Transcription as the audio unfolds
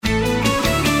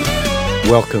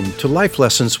Welcome to Life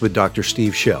Lessons with Dr.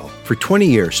 Steve Shell. For 20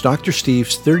 years, Dr.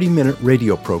 Steve's 30-minute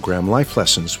radio program, Life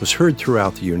Lessons, was heard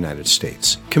throughout the United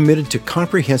States. Committed to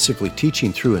comprehensively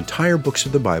teaching through entire books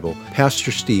of the Bible,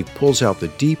 Pastor Steve pulls out the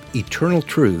deep, eternal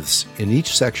truths in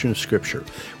each section of Scripture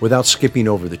without skipping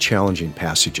over the challenging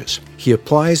passages. He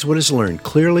applies what is learned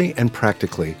clearly and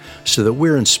practically so that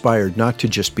we're inspired not to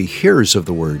just be hearers of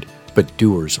the Word, but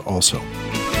doers also.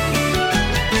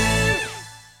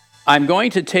 I'm going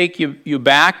to take you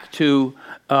back to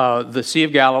the Sea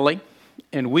of Galilee,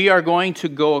 and we are going to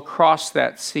go across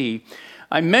that sea.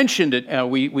 I mentioned it.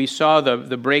 We saw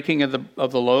the breaking of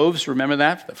the loaves. Remember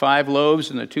that? The 5 loaves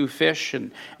and the 2 fish,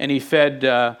 and he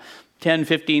fed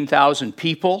 15,000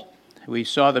 people. We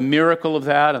saw the miracle of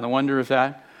that and the wonder of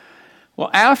that. Well,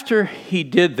 after he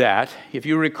did that, if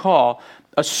you recall,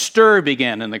 a stir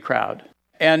began in the crowd.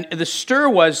 And the stir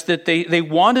was that they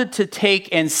wanted to take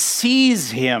and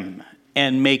seize him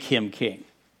and make him king.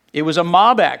 It was a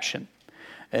mob action.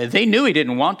 They knew he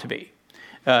didn't want to be.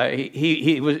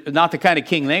 He was not the kind of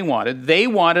king they wanted. They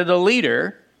wanted a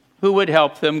leader who would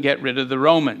help them get rid of the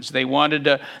Romans. They wanted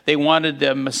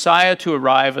the Messiah to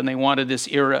arrive, and they wanted this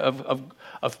era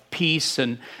of peace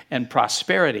and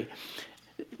prosperity.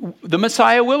 The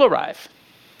Messiah will arrive,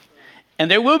 and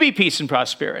there will be peace and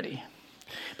prosperity.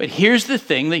 But here's the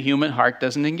thing the human heart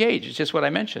doesn't engage. It's just what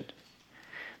I mentioned.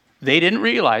 They didn't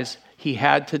realize he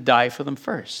had to die for them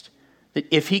first. That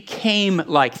if he came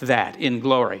like that in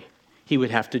glory, he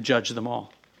would have to judge them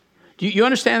all. Do you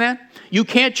understand that? You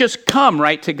can't just come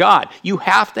right to God. You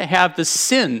have to have the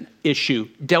sin issue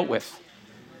dealt with.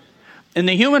 And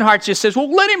the human heart just says,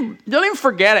 well, let him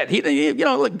forget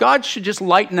it. God should just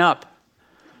lighten up.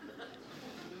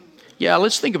 Yeah,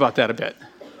 let's think about that a bit.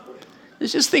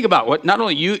 Let's just think about what not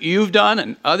only you've done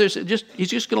and others. He's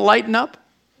just going to lighten up.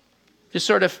 Just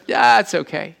sort of, it's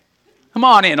okay. Come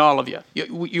on in, all of you.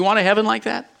 You want a heaven like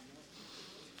that?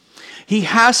 He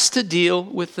has to deal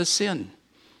with the sin.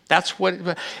 That's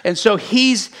what. And so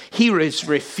he is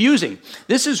refusing.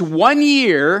 This is 1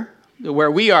 year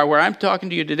where we are, where I'm talking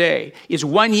to you today, is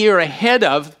 1 year ahead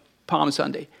of Palm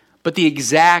Sunday. But the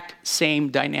exact same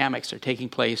dynamics are taking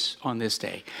place on this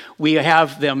day. We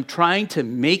have them trying to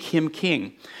make him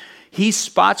king. He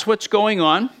spots what's going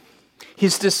on.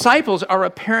 His disciples are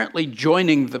apparently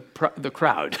joining the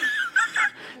crowd.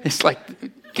 It's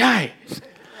like, guys.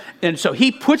 And so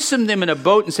he puts them in a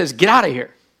boat and says, get out of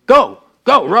here. Go,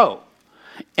 row.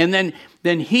 And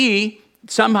then he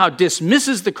somehow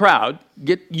dismisses the crowd.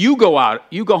 You go out,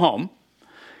 you go home.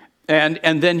 And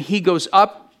then he goes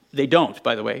up. They don't,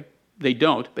 by the way. They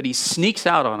don't, but he sneaks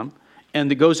out on them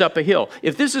and goes up a hill.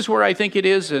 If this is where I think it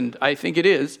is, and I think it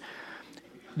is,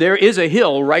 there is a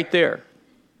hill right there.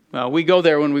 We go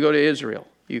there when we go to Israel.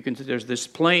 There's this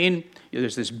plain,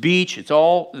 there's this beach. It's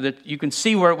all that you can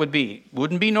see where it would be.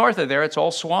 Wouldn't be north of there. It's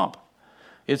all swamp.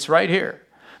 It's right here,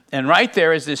 and right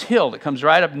there is this hill that comes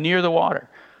right up near the water,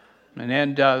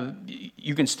 and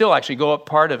you can still actually go up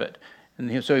part of it.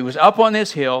 And so he was up on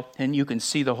this hill, and you can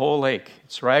see the whole lake.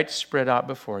 It's right spread out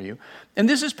before you. And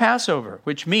this is Passover,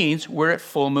 which means we're at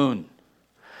full moon.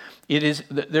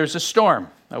 There's a storm,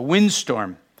 a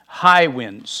windstorm, high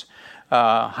winds.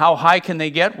 How high can they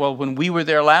get? Well, when we were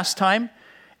there last time,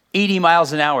 80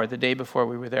 miles an hour the day before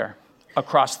we were there,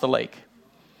 across the lake.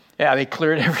 Yeah, they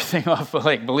cleared everything off the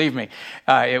lake, believe me.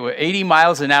 It was 80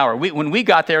 miles an hour. When we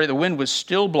got there, the wind was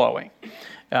still blowing,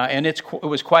 and it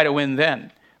was quite a wind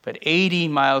then. But 80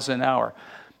 miles an hour.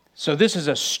 So this is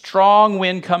a strong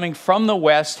wind coming from the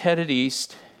west, headed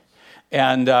east.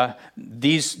 And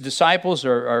these disciples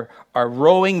are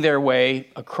rowing their way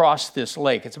across this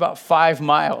lake. It's about 5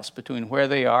 miles between where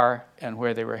they are and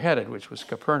where they were headed, which was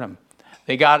Capernaum.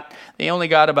 They only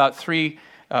got about 3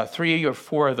 or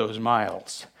 4 of those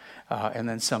miles. And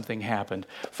then something happened.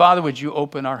 Father, would you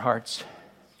open our hearts?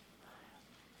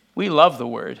 We love the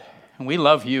word, and we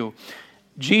love you.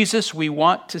 Jesus, we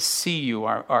want to see you,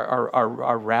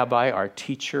 our rabbi, our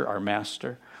teacher, our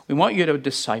master. We want you to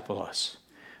disciple us.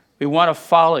 We want to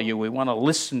follow you. We want to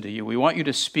listen to you. We want you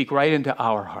to speak right into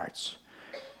our hearts.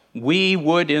 We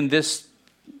would, in this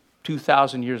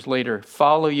 2,000 years later,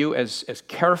 follow you as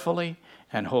carefully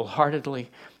and wholeheartedly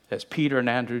as Peter and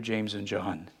Andrew, James and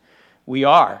John. We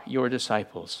are your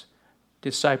disciples.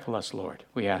 Disciple us, Lord,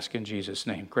 we ask in Jesus'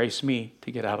 name. Grace me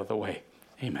to get out of the way.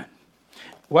 Amen.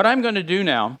 What I'm going to do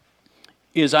now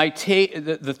is I take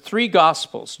the 3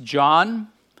 Gospels, John,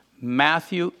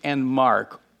 Matthew, and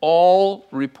Mark, all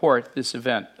report this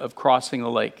event of crossing the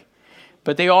lake.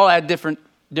 But they all add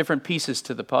different pieces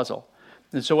to the puzzle.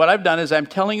 And so what I've done is I'm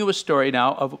telling you a story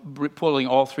now of pulling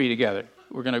all 3 together.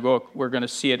 We're going to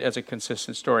see it as a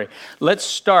consistent story. Let's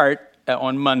start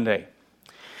on Monday.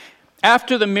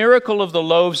 After the miracle of the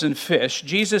loaves and fish,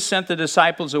 Jesus sent the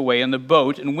disciples away in the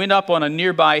boat and went up on a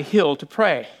nearby hill to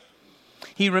pray.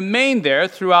 He remained there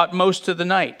throughout most of the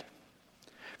night.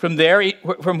 From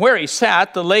where he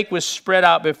sat, the lake was spread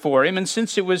out before him, and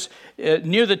since it was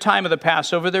near the time of the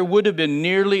Passover, there would have been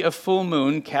nearly a full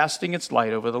moon casting its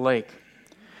light over the lake.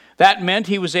 That meant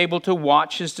he was able to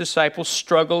watch his disciples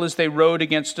struggle as they rowed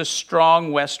against a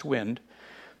strong west wind.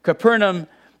 Capernaum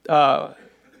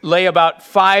lay about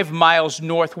 5 miles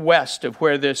northwest of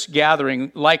where this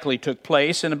gathering likely took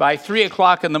place, and by 3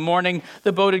 o'clock in the morning,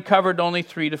 the boat had covered only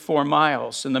 3 to 4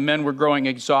 miles, and the men were growing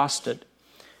exhausted.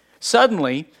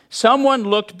 Suddenly, someone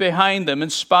looked behind them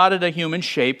and spotted a human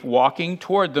shape walking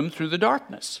toward them through the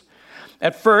darkness.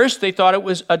 At first, they thought it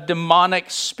was a demonic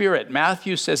spirit.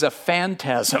 Matthew says a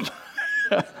phantasm.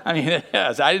 I mean,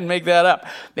 yes, I didn't make that up.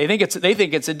 They think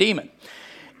it's a demon.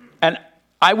 And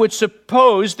I would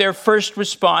suppose their first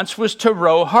response was to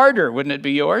row harder, wouldn't it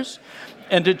be yours?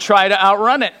 And to try to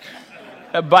outrun it.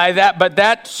 But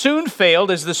that soon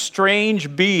failed as the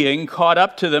strange being caught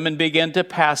up to them and began to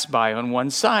pass by on one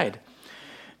side.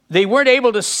 They weren't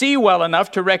able to see well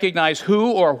enough to recognize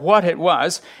who or what it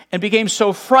was and became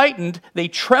so frightened they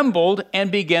trembled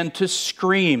and began to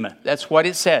scream. That's what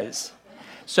it says.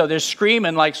 So they're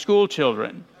screaming like school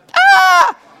children.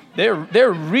 Ah!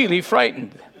 They're really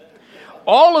frightened.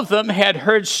 All of them had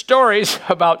heard stories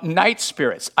about night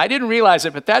spirits. I didn't realize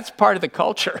it, but that's part of the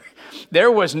culture.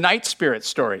 There was night spirit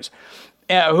stories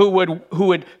who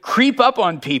would creep up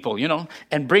on people,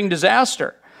 and bring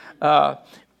disaster.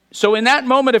 So in that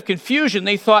moment of confusion,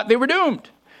 they thought they were doomed.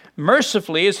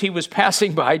 Mercifully, as he was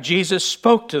passing by, Jesus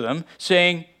spoke to them,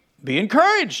 saying, "Be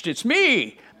encouraged, it's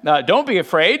me. Don't be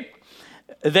afraid."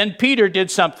 Then Peter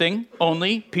did something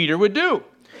only Peter would do.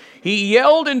 He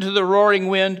yelled into the roaring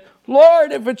wind,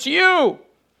 "Lord, if it's you,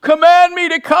 command me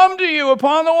to come to you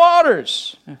upon the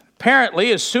waters."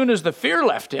 Apparently, as soon as the fear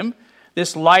left him,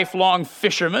 this lifelong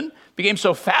fisherman became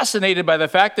so fascinated by the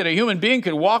fact that a human being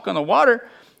could walk on the water,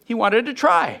 he wanted to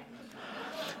try.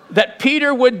 That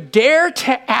Peter would dare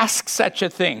to ask such a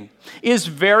thing is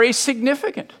very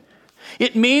significant.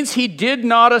 It means he did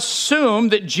not assume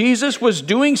that Jesus was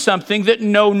doing something that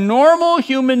no normal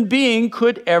human being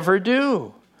could ever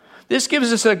do. This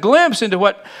gives us a glimpse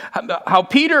into how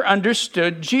Peter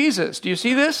understood Jesus. Do you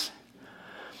see this?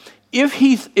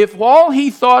 If all he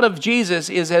thought of Jesus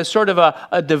is as sort of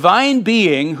a divine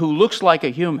being who looks like a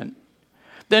human,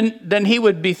 then he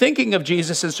would be thinking of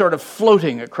Jesus as sort of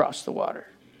floating across the water.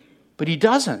 But he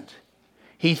doesn't.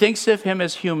 He thinks of him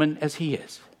as human as he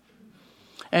is.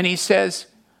 And he says,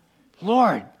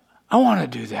 "Lord, I want to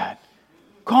do that.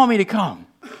 Call me to come."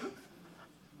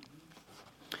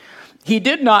 He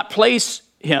did not place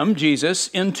him, Jesus,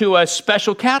 into a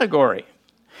special category.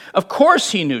 Of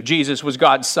course he knew Jesus was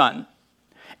God's son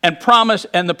and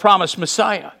the promised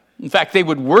Messiah. In fact, they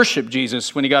would worship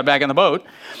Jesus when he got back in the boat.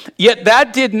 Yet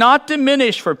that did not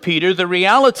diminish for Peter the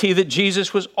reality that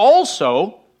Jesus was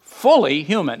also fully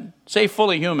human. Say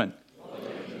fully human.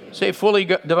 Say fully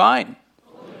divine.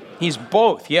 He's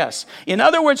both, yes. In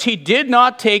other words, he did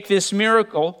not think this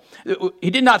miracle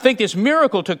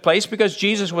took place because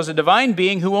Jesus was a divine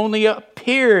being who only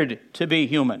appeared to be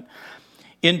human.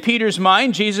 In Peter's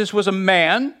mind, Jesus was a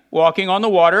man walking on the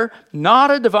water, not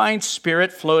a divine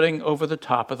spirit floating over the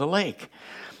top of the lake.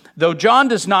 Though John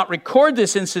does not record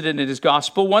this incident in his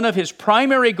gospel, one of his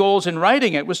primary goals in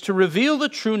writing it was to reveal the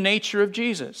true nature of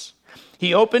Jesus.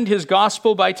 He opened his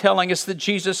gospel by telling us that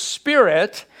Jesus'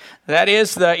 spirit, that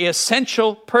is the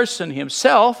essential person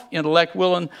himself, intellect,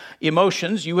 will, and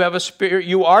emotions, you have a spirit,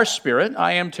 you are spirit,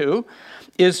 I am too,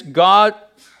 is God's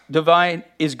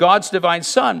divine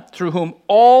Son, through whom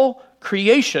all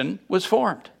creation was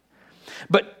formed.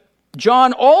 But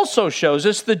John also shows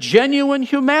us the genuine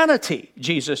humanity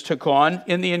Jesus took on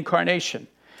in the incarnation.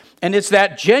 And it's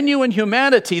that genuine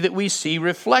humanity that we see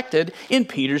reflected in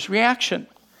Peter's reaction.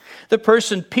 The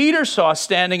person Peter saw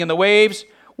standing in the waves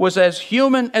was as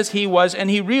human as he was, and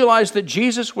he realized that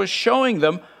Jesus was showing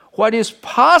them what is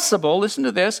possible, listen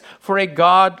to this, for a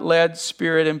God-led,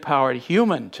 Spirit-empowered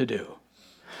human to do.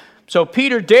 So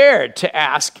Peter dared to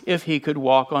ask if he could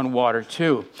walk on water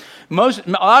too. A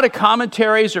lot of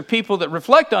commentaries or people that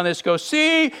reflect on this go,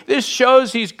 "See, this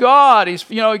shows he's God. He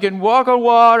can walk on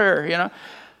water,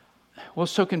 Well,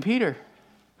 so can Peter.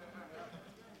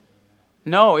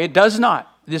 No, it does not.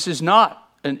 This is not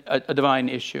a divine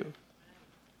issue.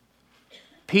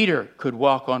 Peter could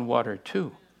walk on water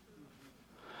too.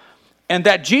 And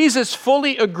that Jesus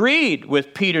fully agreed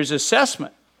with Peter's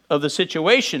assessment of the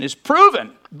situation is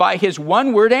proven by his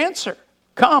one-word answer,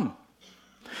 "Come."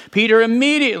 Peter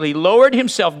immediately lowered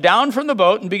himself down from the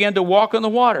boat and began to walk on the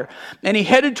water. And he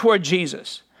headed toward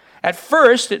Jesus. At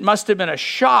first, it must have been a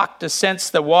shock to sense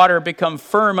the water become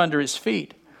firm under his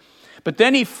feet. But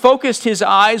then he focused his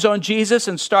eyes on Jesus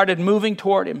and started moving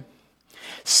toward him.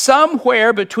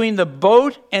 Somewhere between the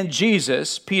boat and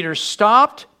Jesus, Peter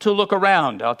stopped to look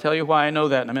around. I'll tell you why I know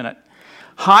that in a minute.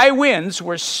 High winds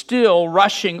were still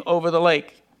rushing over the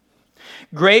lake.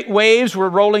 Great waves were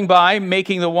rolling by,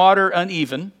 making the water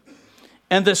uneven.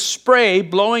 And the spray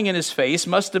blowing in his face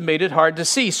must have made it hard to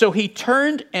see. So he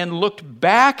turned and looked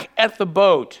back at the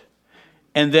boat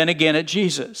and then again at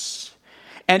Jesus.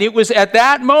 And it was at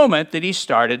that moment that he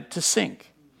started to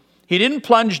sink. He didn't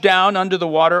plunge down under the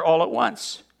water all at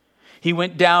once. He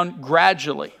went down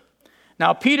gradually.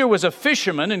 Now, Peter was a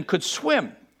fisherman and could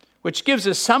swim, which gives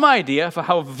us some idea of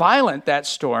how violent that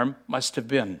storm must have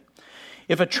been.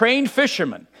 If a trained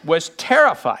fisherman was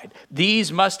terrified,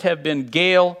 these must have been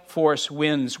gale-force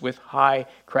winds with high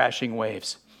crashing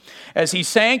waves. As he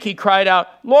sank, he cried out,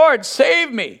 "Lord,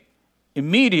 save me!"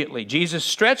 Immediately, Jesus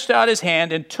stretched out his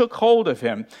hand and took hold of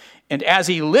him. And as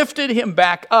he lifted him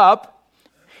back up,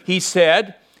 he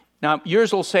said, now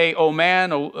yours will say, "O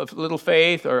man of little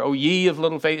faith," or "O ye of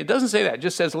little faith." It doesn't say that. It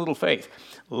just says little faith.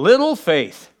 Little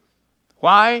faith.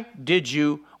 What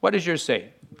does yours say?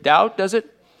 Doubt, does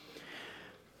it?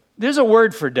 There's a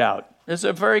word for doubt. There's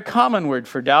a very common word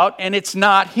for doubt, and it's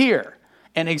not here.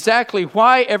 And exactly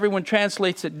why everyone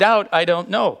translates it doubt, I don't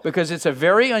know, because it's a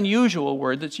very unusual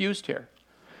word that's used here.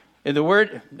 And the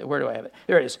word, where do I have it?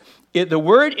 There it is. The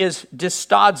word is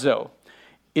distazo.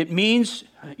 It means,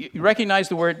 you recognize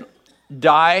the word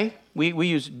die? We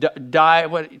use die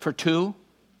for two,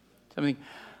 something.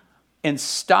 And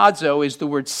stazo is the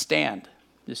word stand.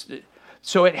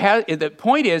 So the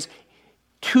point is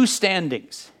two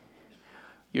standings.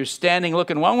 You're standing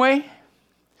looking one way,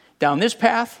 down this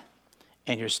path,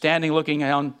 and you're standing looking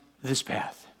down this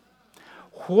path.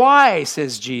 Why,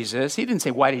 says Jesus? He didn't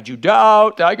say, "Why did you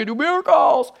doubt? I could do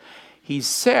miracles." He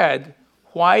said,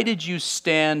 "Why did you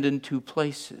stand in two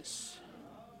places?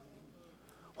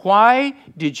 Why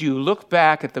did you look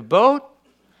back at the boat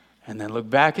and then look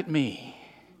back at me?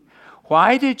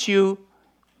 Why did you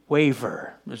waver?"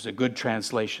 There's a good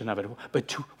translation of it.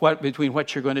 But between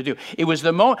what you're going to do. It was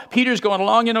the moment Peter's going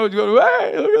along, going,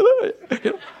 "Hey, look at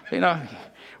that."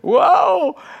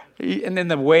 Whoa. And then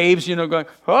the waves, going,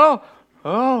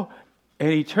 oh.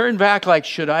 And he turned back like,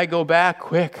 "Should I go back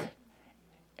quick?"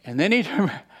 And then he turned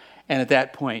back. And at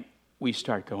that point, we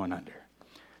start going under.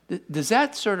 Does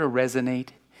that sort of resonate?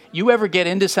 You ever get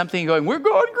into something going, "We're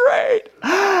going great.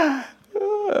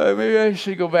 Maybe I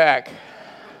should go back."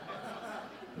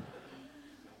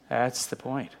 That's the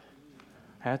point.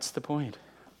 That's the point.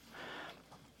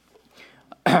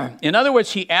 In other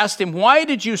words, he asked him, "Why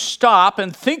did you stop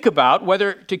and think about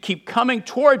whether to keep coming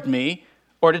toward me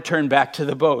or to turn back to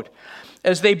the boat?"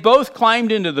 As they both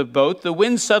climbed into the boat, the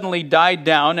wind suddenly died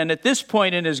down, and at this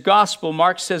point in his gospel,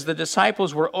 Mark says the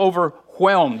disciples were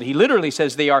overwhelmed. He literally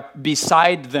says they are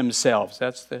beside themselves.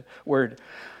 That's the word.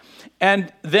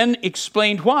 And then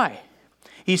explained why.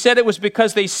 He said it was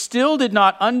because they still did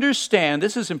not understand,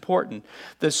 this is important,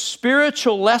 the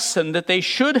spiritual lesson that they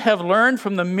should have learned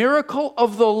from the miracle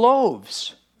of the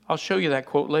loaves. I'll show you that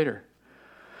quote later.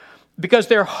 Because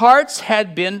their hearts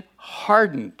had been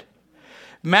hardened.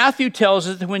 Matthew tells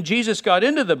us that when Jesus got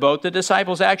into the boat, the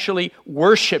disciples actually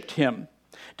worshiped him,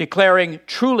 declaring,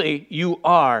 "Truly, you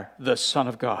are the Son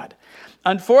of God."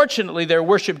 Unfortunately, their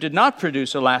worship did not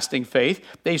produce a lasting faith.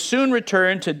 They soon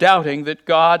returned to doubting that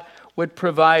God would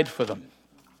provide for them.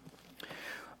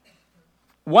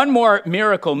 One more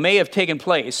miracle may have taken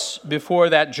place before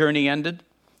that journey ended.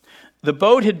 The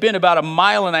boat had been about 1.5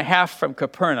 miles from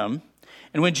Capernaum,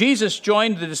 and when Jesus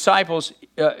joined the disciples,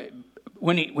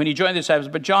 when he joined the disciples,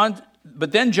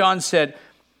 but then John said,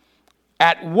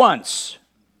 at once,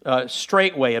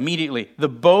 straightway, immediately, the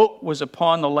boat was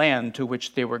upon the land to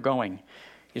which they were going.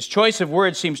 His choice of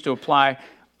words seems to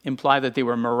imply that they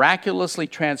were miraculously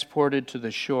transported to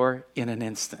the shore in an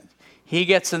instant. He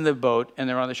gets in the boat and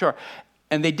they're on the shore.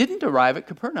 And they didn't arrive at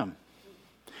Capernaum.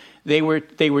 They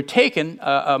were taken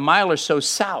a mile or so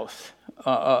south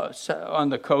on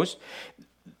the coast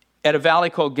at a valley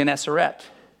called Gennesaret.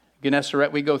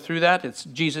 Gennesaret, we go through that. It's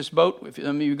Jesus' boat, if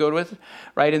you go with it,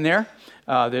 right in there.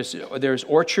 There's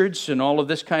orchards and all of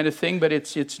this kind of thing, but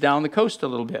it's down the coast a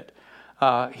little bit.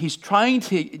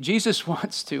 Jesus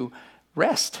wants to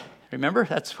rest. Remember?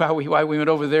 That's why we went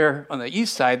over there on the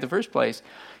east side in the first place.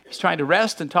 He's trying to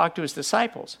rest and talk to his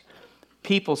disciples.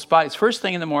 People spot, it's first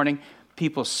thing in the morning,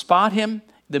 people spot him,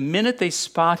 the minute they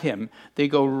spot him, they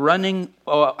go running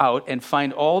out and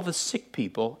find all the sick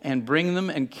people and bring them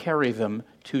and carry them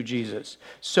to Jesus.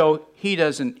 So he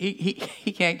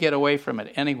can't get away from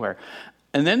it anywhere.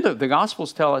 And then the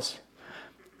Gospels tell us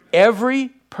every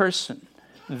person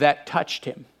that touched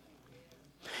him,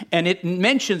 and it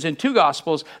mentions in 2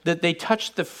 Gospels that they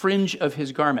touched the fringe of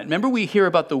his garment. Remember we hear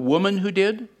about the woman who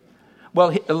did?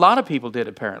 Well, a lot of people did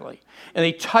apparently. And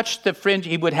they touched the fringe.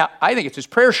 He would have, I think it's his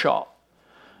prayer shawl.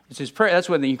 It's his prayer. That's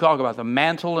when you talk about the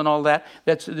mantle and all that.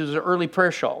 Those are early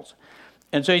prayer shawls.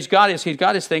 And so he's got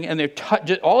his thing, and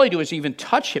all they do is even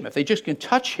touch him. If they just can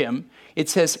touch him, it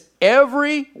says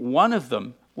every one of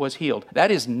them was healed.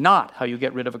 That is not how you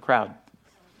get rid of a crowd.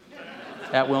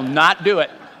 That will not do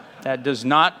it. That does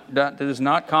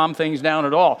not calm things down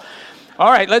at all.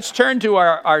 All right, let's turn to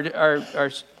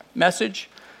our message.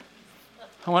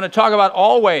 I want to talk about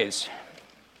always.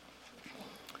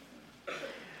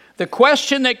 The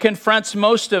question that confronts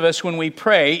most of us when we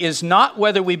pray is not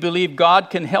whether we believe God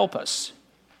can help us,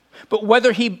 but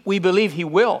whether we believe he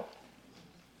will.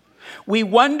 We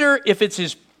wonder if it's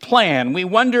his plan. We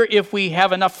wonder if we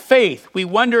have enough faith. We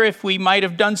wonder if we might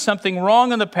have done something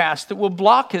wrong in the past that will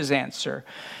block his answer.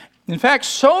 In fact,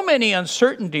 so many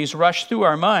uncertainties rush through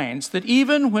our minds that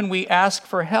even when we ask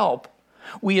for help,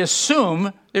 we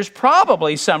assume there's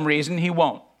probably some reason he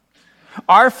won't.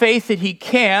 Our faith that he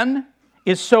can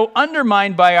is so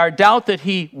undermined by our doubt that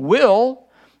he will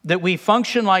that we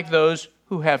function like those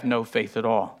who have no faith at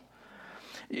all.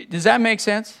 Does that make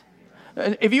sense?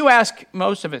 If you ask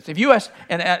most of it,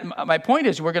 and my point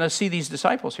is we're going to see these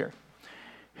disciples here.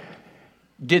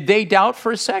 Did they doubt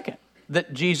for a second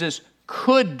that Jesus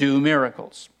could do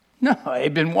miracles? No,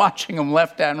 they've been watching him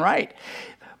left and right.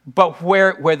 But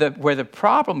where the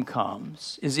problem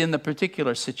comes is in the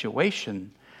particular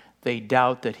situation, they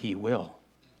doubt that he will.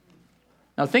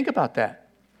 Now think about that.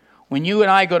 When you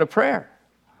and I go to prayer,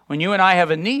 when you and I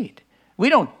have a need, we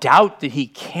don't doubt that he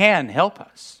can help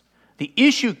us. The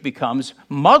issue becomes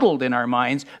muddled in our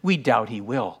minds. We doubt he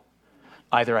will.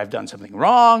 Either I've done something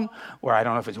wrong, or I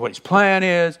don't know if it's what his plan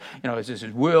is. Is this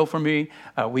his will for me?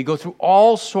 We go through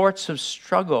all sorts of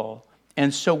struggle.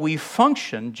 And so we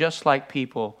function just like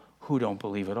people who don't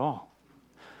believe at all.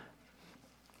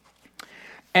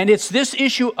 And it's this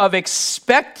issue of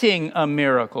expecting a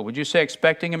miracle. Would you say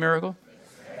expecting a miracle?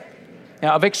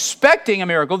 Now, of expecting a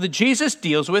miracle that Jesus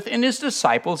deals with in his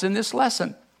disciples in this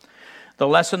lesson. The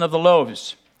lesson of the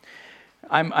loaves.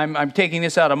 I'm taking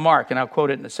this out of Mark, and I'll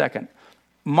quote it in a second.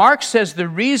 Mark says the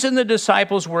reason the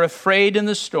disciples were afraid in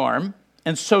the storm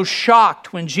and so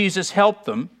shocked when Jesus helped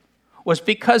them was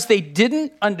because they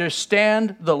didn't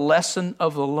understand the lesson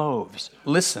of the loaves.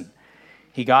 Listen,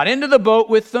 he got into the boat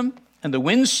with them, and the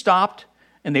wind stopped,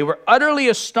 and they were utterly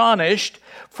astonished,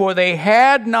 for they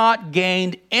had not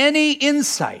gained any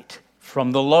insight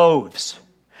from the loaves,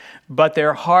 but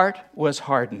their heart was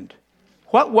hardened.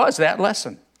 What was that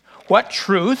lesson? What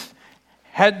truth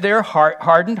had their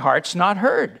hardened hearts not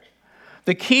heard?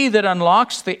 The key that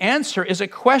unlocks the answer is a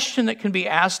question that can be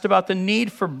asked about the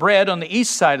need for bread on the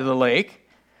east side of the lake,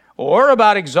 or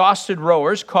about exhausted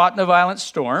rowers caught in a violent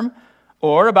storm,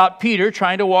 or about Peter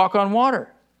trying to walk on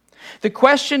water. The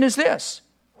question is this: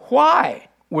 why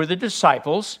were the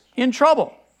disciples in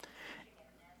trouble?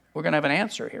 We're going to have an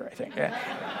answer here, I think.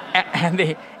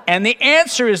 And the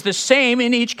answer is the same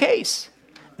in each case.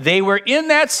 They were in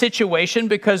that situation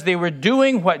because they were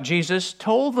doing what Jesus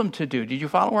told them to do. Did you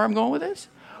follow where I'm going with this?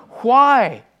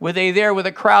 Why were they there with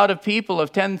a crowd of people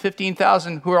of 10,000,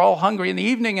 15,000 who are all hungry in the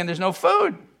evening and there's no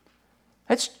food?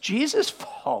 That's Jesus'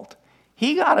 fault.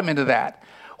 He got them into that.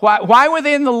 Why were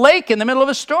they in the lake in the middle of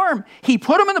a storm? He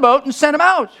put them in the boat and sent them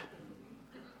out.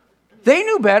 They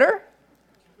knew better.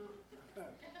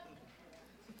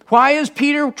 Why is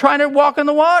Peter trying to walk on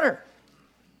the water?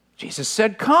 Jesus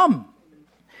said, come.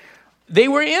 They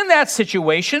were in that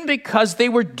situation because they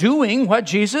were doing what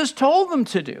Jesus told them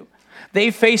to do.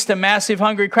 They faced a massive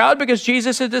hungry crowd because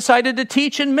Jesus had decided to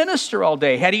teach and minister all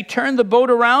day. Had he turned the boat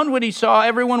around when he saw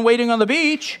everyone waiting on the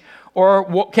beach,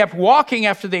 or kept walking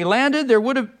after they landed, there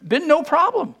would have been no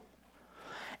problem.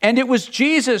 And it was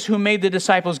Jesus who made the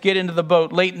disciples get into the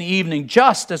boat late in the evening,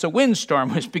 just as a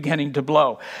windstorm was beginning to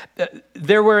blow.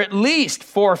 There were at least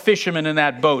 4 fishermen in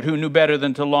that boat who knew better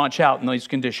than to launch out in these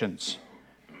conditions.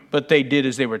 But they did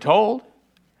as they were told.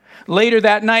 Later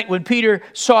that night, when Peter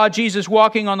saw Jesus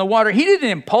walking on the water, he didn't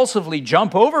impulsively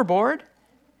jump overboard.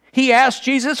 He asked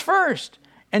Jesus first,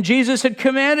 and Jesus had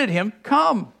commanded him,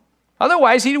 come.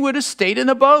 Otherwise, he would have stayed in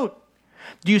the boat.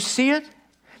 Do you see it?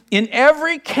 In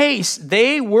every case,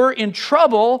 they were in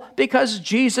trouble because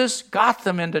Jesus got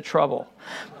them into trouble.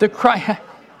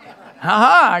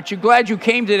 Aren't you glad you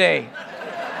came today?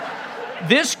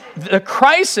 The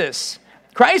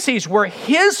crises were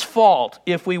his fault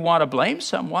if we want to blame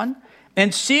someone.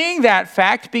 And seeing that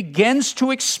fact begins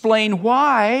to explain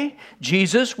why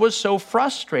Jesus was so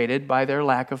frustrated by their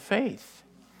lack of faith.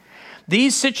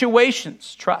 These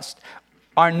situations, trust,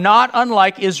 are not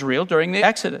unlike Israel during the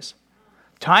Exodus.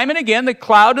 Time and again, the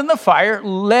cloud and the fire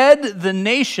led the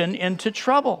nation into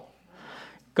trouble.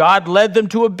 God led them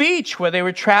to a beach where they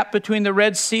were trapped between the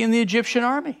Red Sea and the Egyptian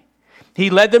army. He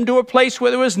led them to a place where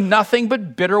there was nothing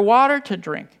but bitter water to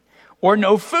drink, or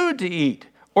no food to eat,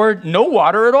 or no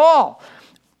water at all,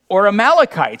 or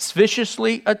Amalekites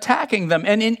viciously attacking them.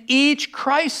 And in each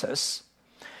crisis,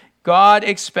 God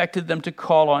expected them to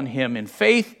call on him in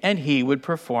faith, and he would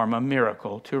perform a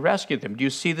miracle to rescue them. Do you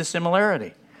see the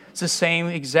similarity? It's the same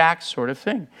exact sort of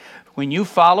thing. When you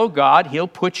follow God, he'll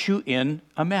put you in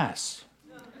a mess.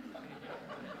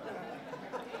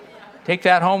 Take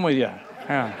that home with you.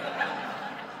 Yeah.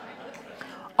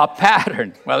 A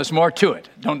pattern. Well, there's more to it.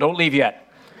 Don't leave yet.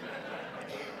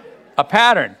 A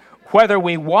pattern. Whether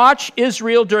we watch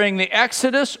Israel during the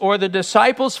Exodus or the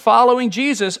disciples following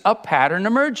Jesus, a pattern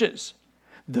emerges.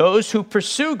 Those who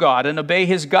pursue God and obey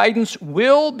his guidance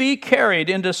will be carried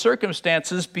into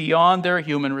circumstances beyond their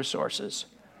human resources.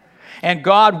 And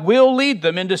God will lead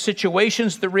them into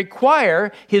situations that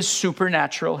require his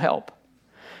supernatural help.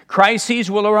 Crises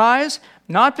will arise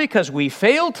not because we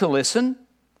failed to listen,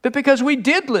 but because we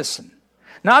did listen.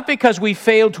 Not because we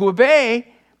failed to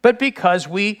obey, but because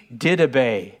we did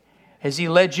obey. Has he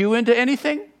led you into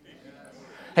anything?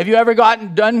 Have you ever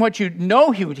done what you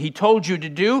know he told you to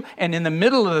do, and in the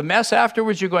middle of the mess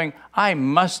afterwards you're going, I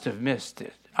must have missed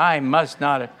it. I must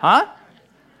not have. Huh?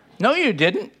 No, you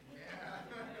didn't.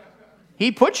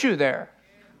 He put you there.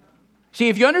 See,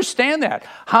 if you understand that,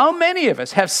 how many of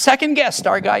us have second-guessed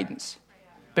our guidance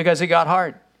because it got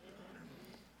hard?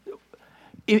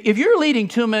 If you're leading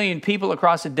 2 million people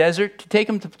across a desert, to take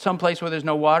them to some place where there's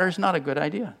no water is not a good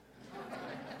idea.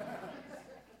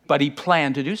 But he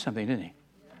planned to do something, didn't he?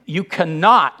 You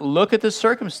cannot look at the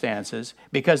circumstances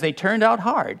because they turned out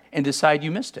hard and decide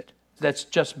you missed it. That's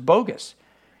just bogus.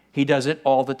 He does it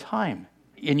all the time.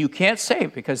 And you can't say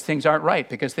because things aren't right,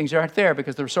 because things aren't there,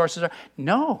 because the resources are...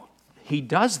 No, he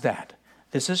does that.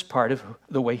 This is part of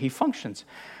the way he functions.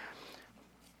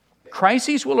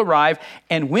 Crises will arrive,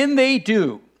 and when they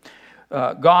do,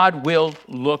 God will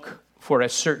look for a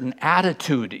certain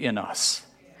attitude in us.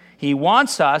 He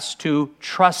wants us to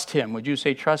trust him. Would you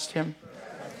say trust him?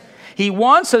 He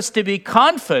wants us to be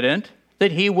confident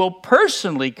that he will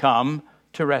personally come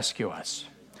to rescue us.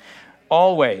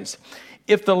 Always.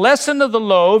 If the lesson of the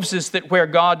loaves is that where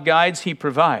God guides, he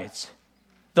provides,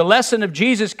 the lesson of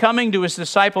Jesus coming to his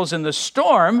disciples in the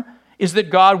storm is that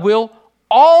God will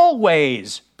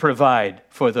always provide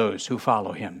for those who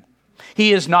follow him.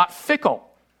 He is not fickle.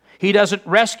 He doesn't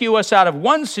rescue us out of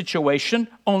one situation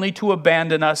only to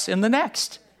abandon us in the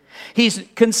next. He's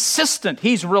consistent.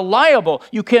 He's reliable.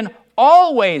 You can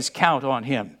always count on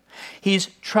him. He's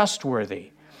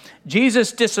trustworthy.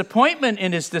 Jesus' disappointment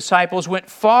in his disciples went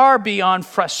far beyond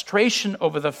frustration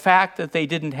over the fact that they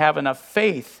didn't have enough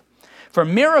faith for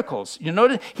miracles. You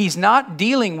notice he's not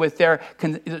dealing with their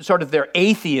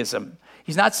atheism.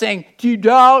 He's not saying, do you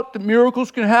doubt that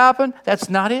miracles can happen? That's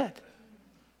not it.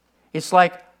 It's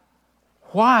like,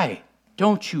 why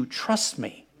don't you trust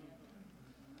me?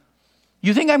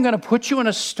 You think I'm going to put you in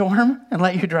a storm and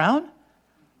let you drown?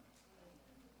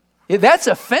 That's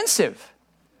offensive.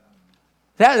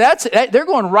 They're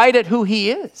going right at who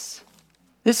he is.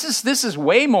 This is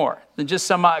way more than just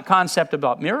some concept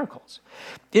about miracles.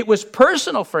 It was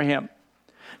personal for him.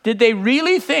 Did they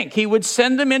really think he would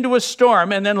send them into a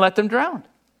storm and then let them drown?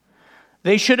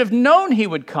 They should have known he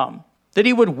would come, that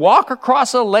he would walk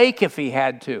across a lake if he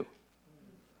had to.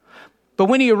 But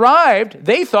when he arrived,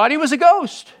 they thought he was a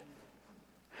ghost.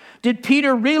 Did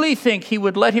Peter really think he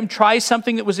would let him try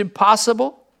something that was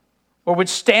impossible, or would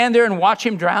stand there and watch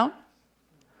him drown?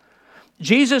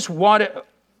 Jesus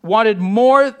wanted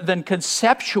more than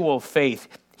conceptual faith.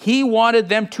 He wanted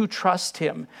them to trust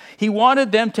him. He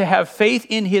wanted them to have faith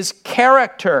in his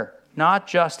character, not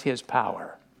just his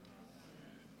power.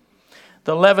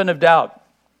 The leaven of doubt.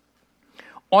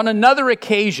 On another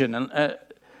occasion, when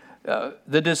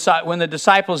the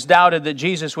disciples doubted that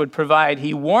Jesus would provide,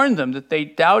 he warned them that they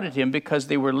doubted him because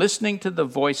they were listening to the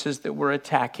voices that were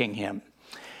attacking him.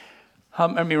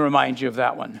 Let me remind you of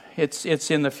that one.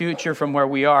 It's in the future from where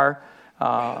we are,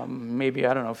 maybe,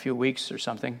 a few weeks or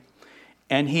something.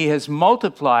 And he has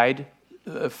multiplied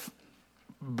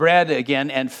bread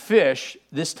again and fish,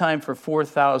 this time for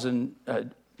 4,000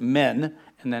 men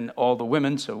And then all the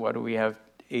women, so what do we have,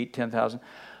 10,000?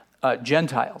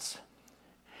 Gentiles.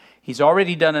 He's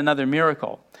already done another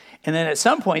miracle. And then at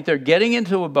some point, they're getting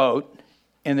into a boat,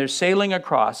 and they're sailing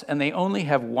across, and they only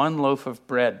have one loaf of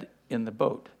bread in the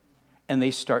boat. And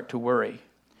they start to worry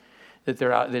that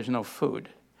there's no food.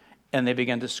 And they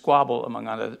begin to squabble among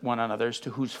one another as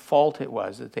to whose fault it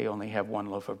was that they only have one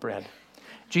loaf of bread.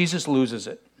 Jesus loses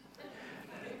it.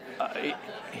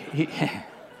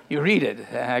 You read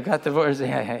it. I got the verse.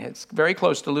 It's very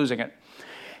close to losing it.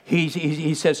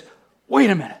 He says, wait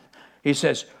a minute. He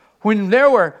says, when there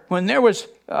was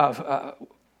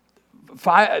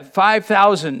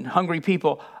 5,000 hungry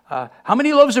people, how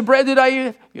many loaves of bread did I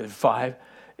eat? You had 5.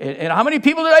 And how many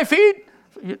people did I feed?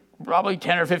 Probably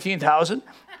 10 or 15,000.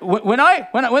 When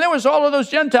there was all of those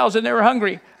Gentiles and they were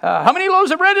hungry, how many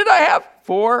loaves of bread did I have?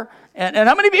 4. And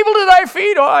how many people did I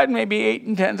feed? Oh, I had maybe 8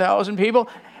 and 10,000 people.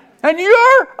 And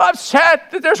you're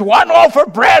upset that there's one loaf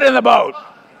of bread in the boat.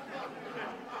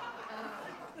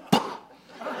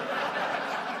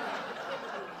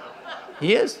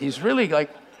 He is. He's really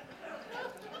like,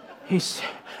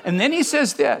 and then he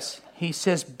says this. He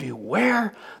says,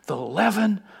 beware the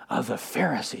leaven of the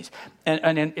Pharisees.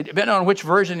 And depending on which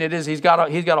version it is, he's got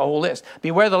a whole list.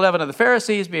 Beware the leaven of the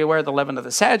Pharisees, beware the leaven of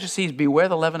the Sadducees, beware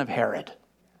the leaven of Herod.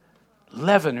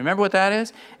 Leaven, remember what that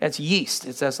is? That's yeast.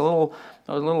 It's this little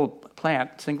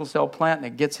plant, single-cell plant, and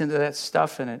it gets into that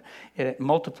stuff, and it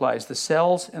multiplies the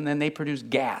cells, and then they produce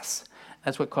gas.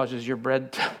 That's what causes your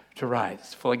bread to rise.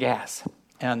 It's full of gas.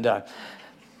 And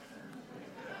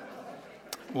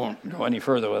won't go any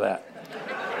further with that.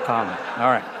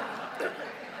 All right.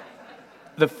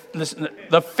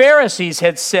 The Pharisees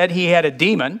had said he had a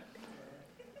demon.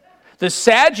 The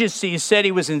Sadducees said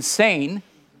he was insane.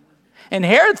 And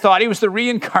Herod thought he was the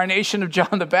reincarnation of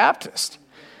John the Baptist.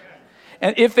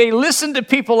 And if they listened to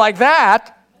people like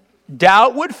that,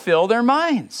 doubt would fill their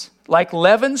minds, like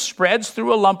leaven spreads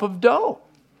through a lump of dough.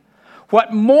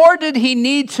 What more did he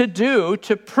need to do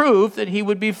to prove that he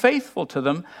would be faithful to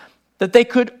them, that they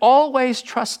could always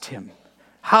trust him?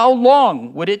 How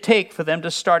long would it take for them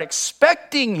to start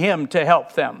expecting him to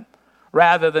help them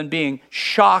rather than being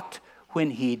shocked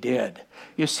when he did?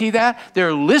 You see that?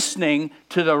 They're listening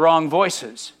to the wrong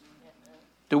voices.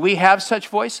 Do we have such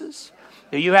voices?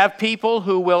 Do you have people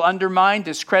who will undermine,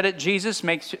 discredit Jesus,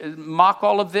 mock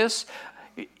all of this?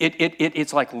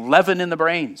 It's like leaven in the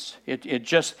brains.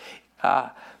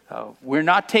 We're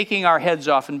not taking our heads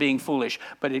off and being foolish,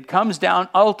 but it comes down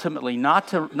ultimately not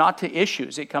to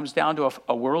issues. It comes down to a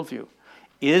worldview.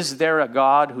 Is there a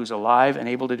God who's alive and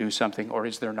able to do something, or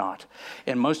is there not?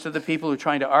 And most of the people who are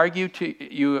trying to argue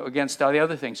to you against all the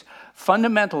other things,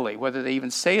 fundamentally, whether they even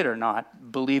say it or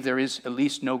not, believe there is at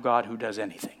least no God who does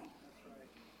anything.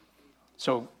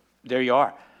 So there you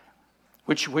are.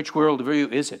 Which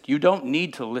worldview is it? You don't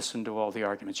need to listen to all the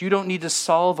arguments. You don't need to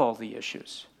solve all the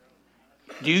issues.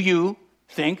 Do you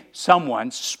think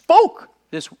someone spoke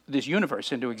this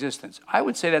universe into existence? I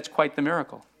would say that's quite the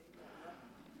miracle.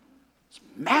 It's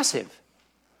massive.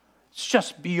 It's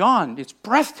just beyond. It's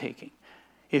breathtaking.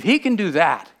 If he can do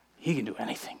that, he can do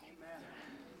anything.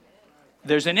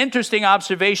 There's an interesting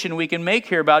observation we can make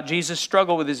here about Jesus'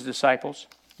 struggle with his disciples.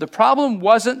 The problem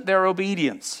wasn't their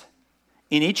obedience.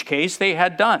 In each case, they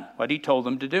had done what he told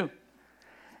them to do.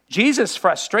 Jesus'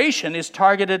 frustration is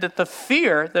targeted at the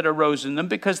fear that arose in them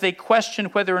because they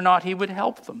questioned whether or not he would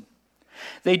help them.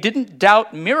 They didn't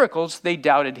doubt miracles, they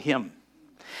doubted him.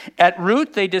 At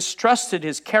root, they distrusted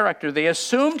his character. They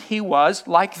assumed he was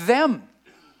like them.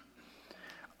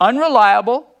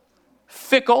 Unreliable,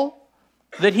 fickle,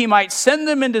 that he might send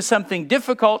them into something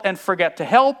difficult and forget to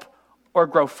help, or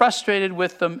grow frustrated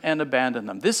with them and abandon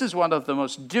them. This is one of the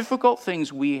most difficult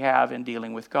things we have in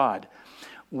dealing with God.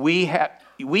 We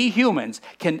humans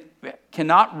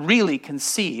cannot really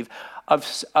conceive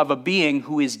of a being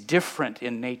who is different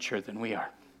in nature than we are.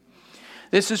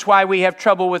 This is why we have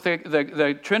trouble with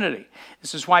the Trinity.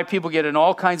 This is why people get in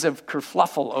all kinds of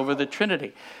kerfluffle over the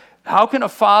Trinity. How can a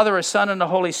Father, a Son, and a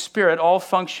Holy Spirit all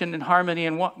function in harmony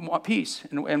and one peace,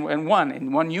 and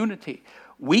one unity?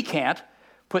 We can't.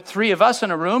 Put 3 of us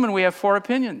in a room and we have 4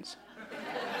 opinions.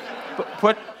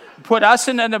 Put us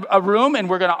in a room and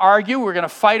we're going to argue. We're going to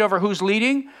fight over who's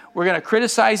leading. We're going to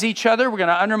criticize each other. We're going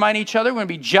to undermine each other. We're going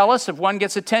to be jealous if one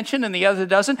gets attention and the other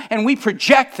doesn't. And we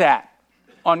project that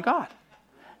on God.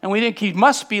 And we think he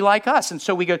must be like us. And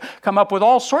so we come up with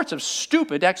all sorts of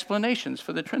stupid explanations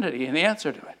for the Trinity and the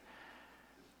answer to it.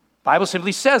 The Bible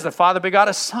simply says the Father begot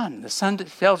a Son. The Son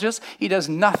tells us he does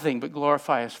nothing but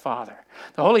glorify his Father.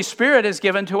 The Holy Spirit is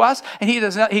given to us, and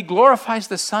he glorifies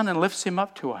the Son and lifts him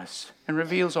up to us and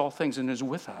reveals all things and is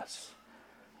with us.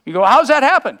 You go, how's that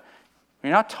happen?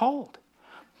 You're not told.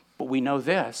 But we know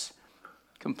this.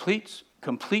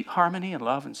 Complete harmony and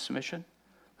love and submission.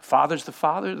 The Father's the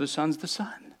Father, the Son's the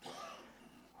Son.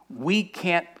 We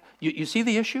can't, you see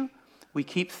the issue? We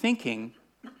keep thinking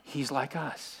he's like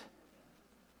us.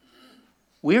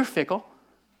 We're fickle.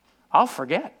 I'll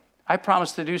forget. I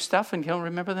promise to do stuff and he'll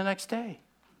remember the next day.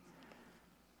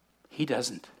 He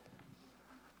doesn't.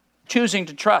 Choosing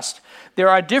to trust. There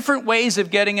are different ways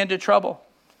of getting into trouble.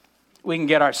 We can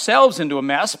get ourselves into a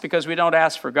mess because we don't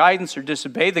ask for guidance or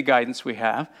disobey the guidance we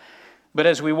have. But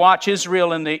as we watch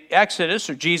Israel in the Exodus,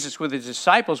 or Jesus with his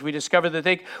disciples, we discover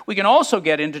that we can also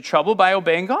get into trouble by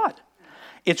obeying God.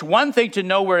 It's one thing to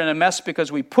know we're in a mess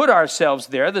because we put ourselves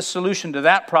there. The solution to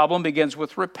that problem begins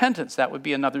with repentance. That would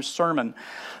be another sermon.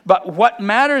 But what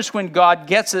matters when God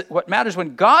gets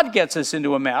us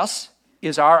into a mess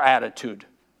is our attitude.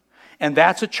 And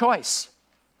that's a choice.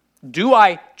 Do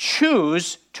I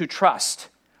choose to trust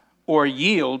or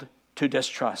yield to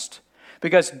distrust?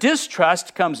 Because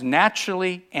distrust comes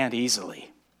naturally and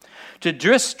easily. To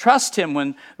trust him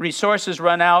when resources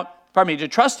run out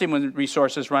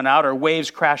or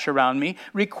waves crash around me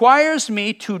requires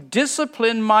me to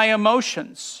discipline my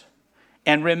emotions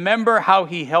and remember how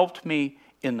he helped me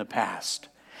in the past.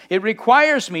 It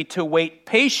requires me to wait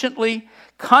patiently,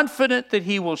 confident that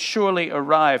he will surely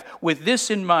arrive. With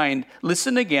this in mind,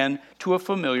 listen again to a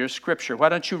familiar scripture. Why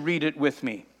don't you read it with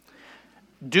me?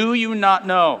 Do you not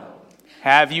know?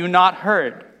 Have you not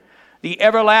heard? The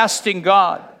everlasting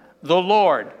God, the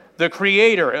Lord, the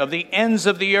creator of the ends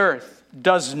of the earth,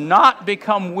 does not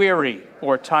become weary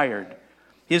or tired.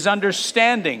 His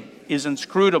understanding is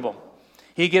inscrutable.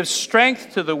 He gives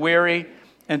strength to the weary,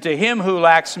 and to him who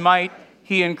lacks might,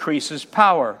 he increases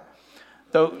power.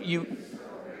 Though you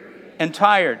and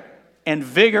tired and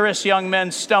vigorous young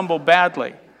men stumble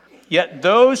badly, yet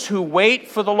those who wait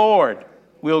for the Lord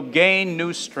will gain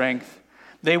new strength.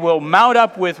 They will mount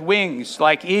up with wings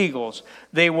like eagles.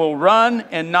 They will run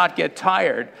and not get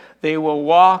tired. They will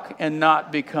walk and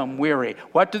not become weary.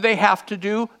 What do they have to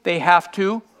do? They have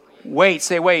to wait.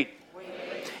 Say wait.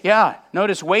 Yeah,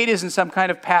 notice wait isn't some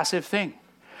kind of passive thing.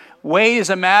 Wait is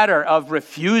a matter of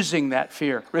refusing that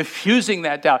fear, refusing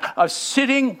that doubt, of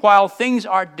sitting while things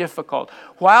are difficult,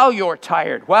 while you're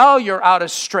tired, while you're out of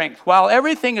strength, while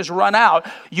everything is run out.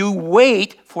 You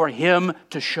wait for him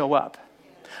to show up.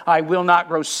 I will not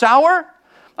grow sour.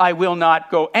 I will not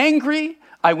go angry.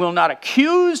 I will not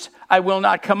accuse. I will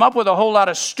not come up with a whole lot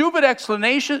of stupid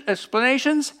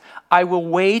explanations. I will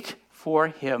wait for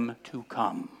him to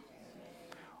come.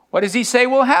 What does he say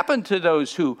will happen to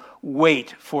those who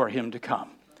wait for him to come?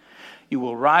 You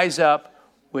will rise up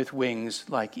with wings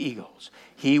like eagles.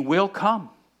 He will come.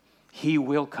 He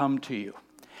will come to you.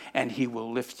 And he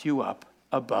will lift you up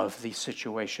above the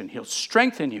situation. He'll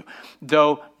strengthen you.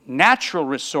 Though natural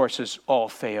resources all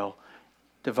fail,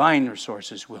 divine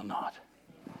resources will not.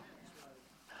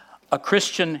 A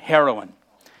Christian heroine.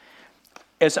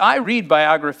 As I read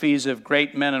biographies of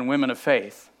great men and women of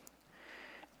faith,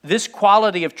 this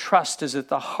quality of trust is at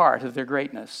the heart of their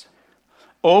greatness.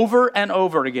 Over and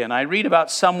over again, I read about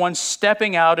someone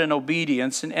stepping out in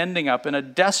obedience and ending up in a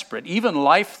desperate, even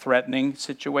life-threatening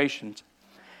situations.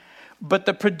 But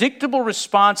the predictable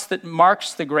response that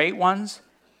marks the great ones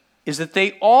is that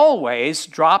they always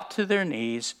drop to their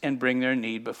knees and bring their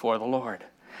need before the Lord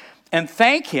and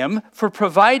thank him for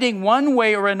providing one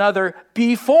way or another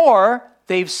before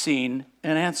they've seen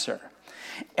an answer.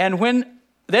 And when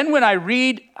I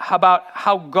read about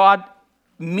how God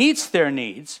meets their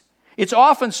needs, it's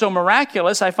often so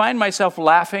miraculous, I find myself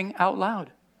laughing out loud.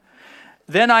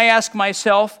 Then I ask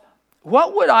myself,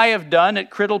 what would I have done at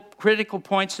critical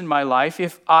points in my life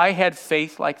if I had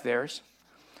faith like theirs?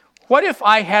 What if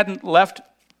I hadn't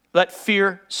let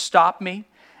fear stop me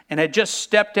and had just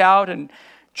stepped out and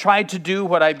tried to do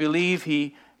what I believe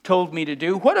he told me to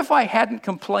do? What if I hadn't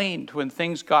complained when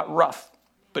things got rough,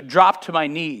 but dropped to my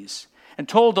knees and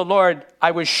told the Lord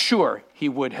I was sure he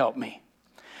would help me?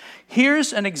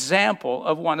 Here's an example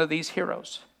of one of these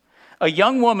heroes. A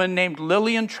young woman named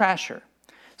Lillian Trasher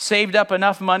saved up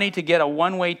enough money to get a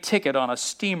one-way ticket on a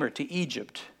steamer to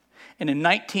Egypt, and in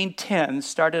 1910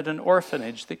 started an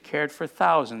orphanage that cared for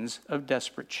thousands of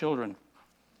desperate children.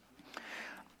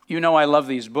 You know I love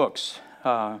these books.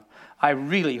 I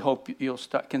really hope you'll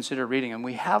consider reading them.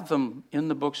 We have them in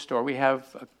the bookstore. We have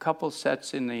a couple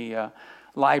sets in the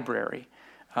library,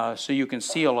 so you can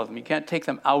see all of them. You can't take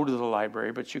them out of the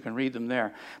library, but you can read them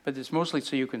there. But it's mostly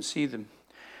so you can see them.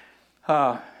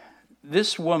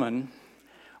 This woman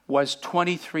was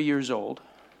 23 years old.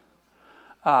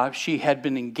 She had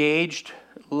been engaged,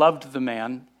 loved the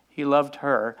man, he loved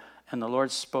her, And the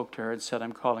Lord spoke to her and said,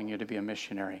 I'm calling you to be a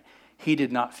missionary. He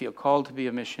did not feel called to be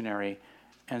a missionary,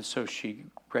 and so she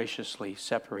graciously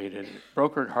separated. It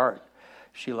broke her heart.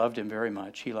 She loved him very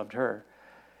much. He loved her.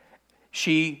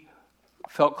 She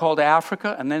felt called to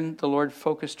Africa, and then the Lord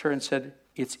focused her and said,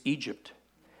 it's Egypt.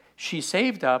 She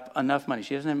saved up enough money.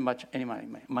 She doesn't have any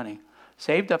money.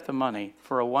 Saved up the money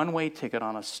for a one-way ticket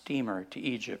on a steamer to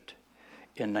Egypt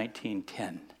in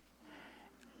 1910.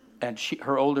 And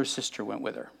her older sister went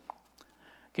with her.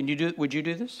 Would you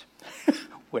do this?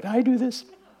 Would I do this?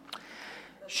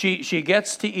 She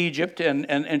gets to Egypt,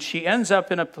 and she ends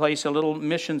up in a little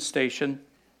mission station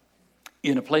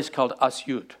in a place called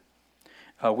Asyut,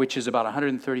 which is about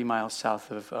 130 miles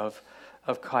south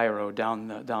of Cairo, down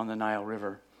the Nile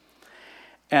River.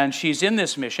 And she's in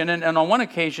this mission, and on one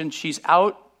occasion she's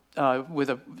out with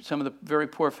some of the very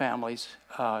poor families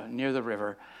near the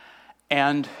river,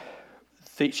 and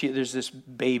there's this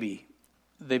baby.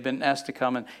 They've been asked to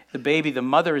come, and the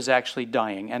mother is actually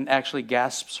dying and actually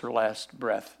gasps her last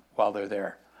breath while they're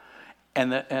there.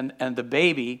 And the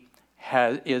baby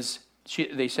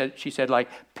she said like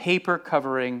paper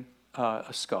covering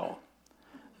a skull.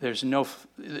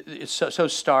 It's so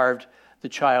starved, the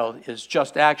child is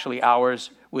just actually hours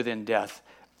within death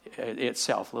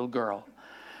itself, little girl.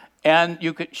 And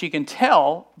she can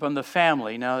tell from the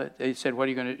family. Now they said, "What are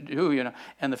you going to do?"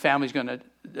 And the family's going to.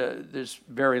 There's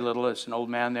very little. There's an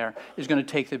old man there is going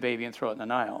to take the baby and throw it in the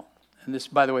Nile. And this,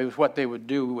 by the way, was what they would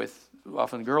do with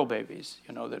often girl babies.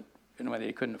 That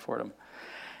they couldn't afford them.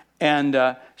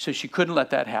 And so she couldn't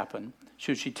let that happen.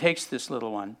 So she takes this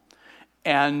little one,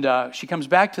 and she comes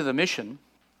back to the mission.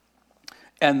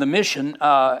 And the mission,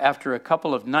 after a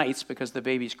couple of nights, because the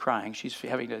baby's crying, she's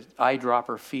having to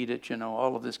eyedropper feed it,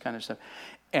 all of this kind of stuff.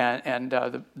 And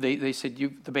they said,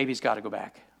 the baby's got to go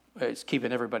back. It's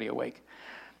keeping everybody awake.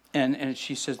 And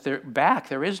she says,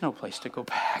 there is no place to go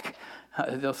back.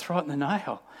 They'll throw it in the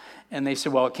Nile. And they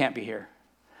said, well, it can't be here.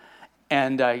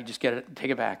 And you just take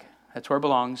it back. That's where it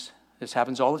belongs. This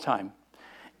happens all the time.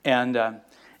 And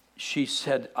she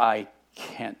said, I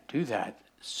can't do that.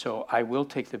 So I will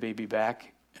take the baby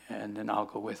back, and then I'll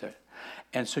go with it.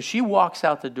 And so she walks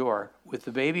out the door with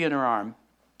the baby in her arm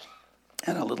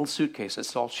and a little suitcase.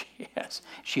 That's all she has.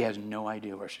 She has no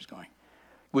idea where she's going.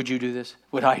 Would you do this?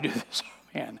 Would I do this? Oh,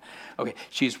 man. Okay,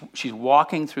 she's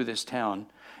walking through this town,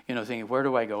 thinking, where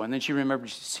do I go? And then she remembered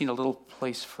she'd seen a little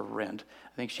place for rent.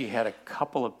 I think she had a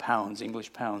couple of pounds,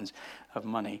 English pounds, of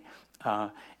money.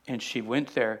 And she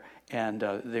went there, and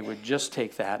they would just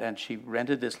take that, and she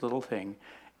rented this little thing,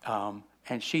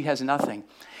 and she has nothing.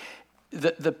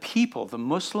 The people, the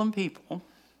Muslim people,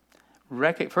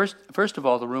 first of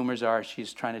all, the rumors are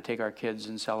she's trying to take our kids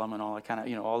and sell them and all that kind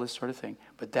of, all this sort of thing.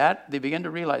 But they begin to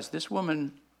realize this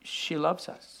woman, she loves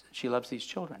us. She loves these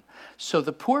children. So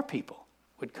the poor people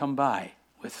would come by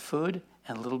with food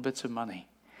and little bits of money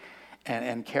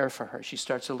and care for her. She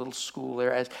starts a little school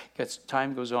there as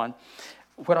time goes on.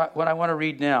 What I want to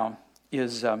read now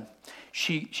is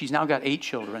she's now got 8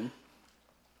 children,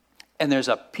 and there's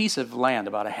a piece of land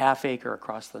about a half acre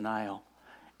across the Nile,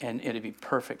 and it'd be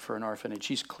perfect for an orphanage.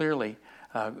 She's clearly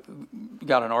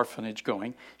got an orphanage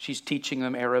going. She's teaching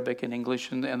them Arabic and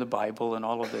English and the Bible and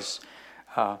all of this.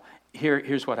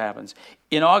 Here's what happens.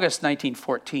 In August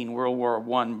 1914, World War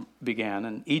I began,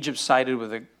 and Egypt sided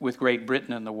with Great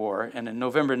Britain in the war. And in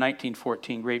November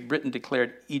 1914, Great Britain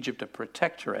declared Egypt a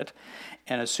protectorate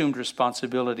and assumed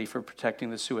responsibility for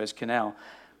protecting the Suez Canal.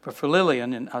 But for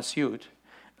Lillian in Asyut,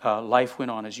 life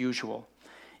went on as usual.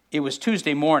 It was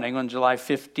Tuesday morning on July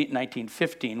 15,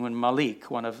 1915 when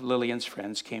Malik, one of Lillian's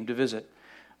friends, came to visit.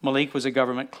 Malik was a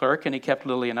government clerk, and he kept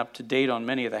Lillian up to date on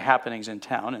many of the happenings in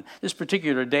town. And this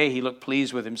particular day, he looked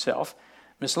pleased with himself.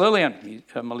 Miss Lillian,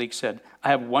 Malik said, I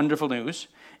have wonderful news.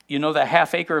 You know the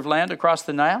half acre of land across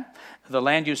the Nile? The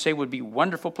land you say would be a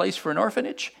wonderful place for an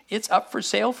orphanage? It's up for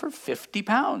sale for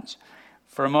 £50.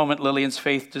 For a moment, Lillian's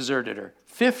faith deserted her.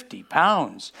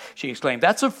 £50, she exclaimed.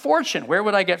 That's a fortune. Where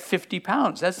would I get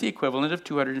 £50? That's the equivalent of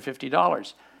 $250.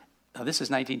 Now, this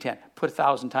is 1910. Put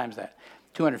 1,000 times that.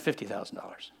 $250,000.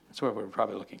 That's where we're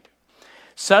probably looking to.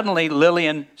 Suddenly,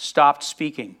 Lillian stopped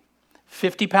speaking.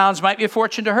 £50 might be a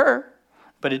fortune to her,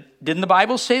 but didn't the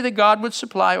Bible say that God would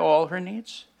supply all her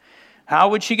needs? How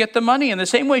would she get the money? In the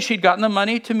same way she'd gotten the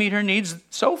money to meet her needs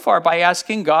so far, by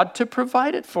asking God to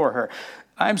provide it for her.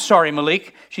 I'm sorry,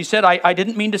 Malik. She said, I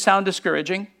didn't mean to sound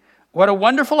discouraging. What a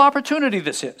wonderful opportunity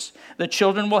this is. The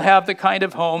children will have the kind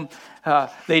of home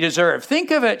they deserve. Think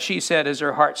of it, she said as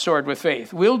her heart soared with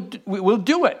faith. We'll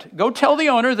do it. Go tell the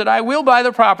owner that I will buy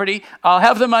the property. I'll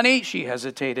have the money. She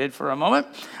hesitated for a moment.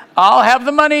 I'll have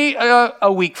the money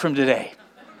a week from today.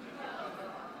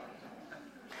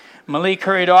 Malik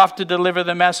hurried off to deliver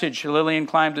the message. Lillian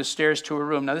climbed the stairs to her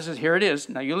room. Now here it is.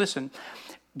 Now you listen.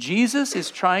 Jesus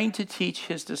is trying to teach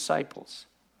his disciples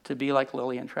to be like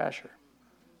Lillian Trasher.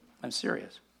 I'm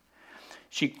serious.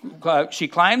 She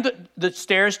climbed the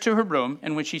stairs to her room,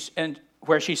 and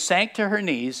where she sank to her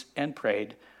knees and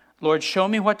prayed, Lord, show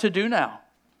me what to do now.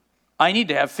 I need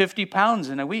to have 50 pounds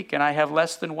in a week, and I have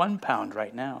less than 1 pound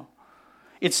right now.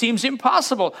 It seems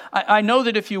impossible. I know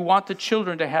that if you want the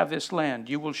children to have this land,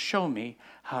 you will show me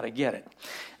how to get it.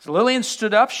 As Lillian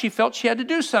stood up, she felt she had to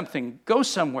do something, go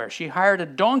somewhere. She hired a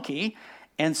donkey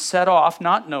and set off,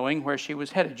 not knowing where she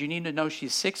was headed. You need to know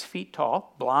she's 6 feet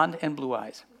tall, blonde, and blue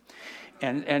eyes.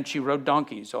 And she rode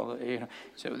donkeys, so it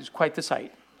was quite the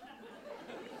sight.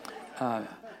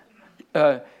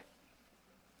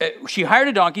 She hired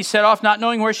a donkey, set off, not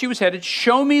knowing where she was headed.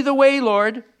 Show me the way,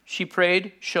 Lord. She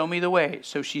prayed, show me the way.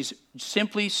 So she's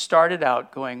simply started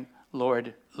out going,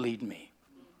 Lord, lead me.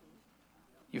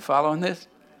 You following this?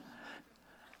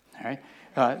 All right.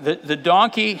 The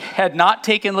donkey had not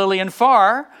taken Lillian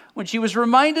far when she was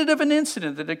reminded of an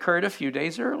incident that occurred a few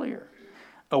days earlier.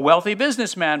 A wealthy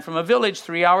businessman from a village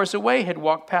 3 hours away had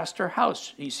walked past her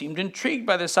house. He seemed intrigued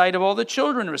by the sight of all the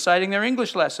children reciting their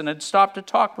English lesson and had stopped to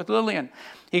talk with Lillian.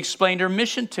 He explained her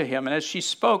mission to him, and as she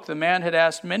spoke, the man had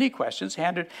asked many questions,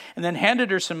 and then handed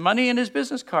her some money and his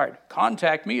business card.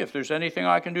 Contact me if there's anything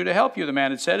I can do to help you, the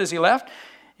man had said as he left.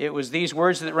 It was these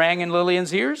words that rang in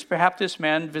Lillian's ears. Perhaps this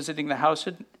man visiting the house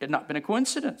had not been a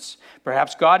coincidence.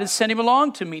 Perhaps God had sent him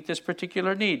along to meet this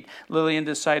particular need. Lillian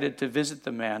decided to visit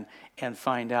the man and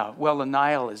find out. Well, the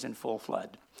Nile is in full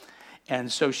flood.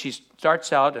 And so she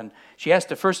starts out, and she has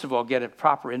to, first of all, get a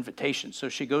proper invitation. So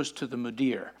she goes to the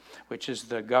mudir, which is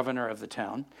the governor of the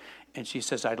town. And she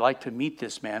says, I'd like to meet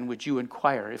this man. Would you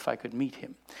inquire if I could meet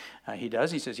him? He does.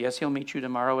 He says, yes, he'll meet you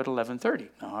tomorrow at 11:30.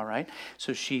 All right.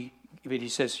 So but he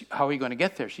says, how are you going to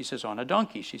get there? She says, on a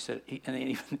donkey. She said,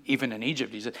 and even in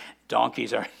Egypt, he said,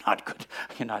 donkeys are not good,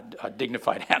 not a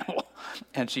dignified animal.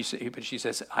 And she says,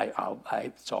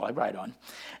 it's all I ride on.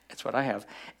 That's what I have.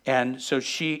 And so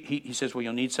he says, well,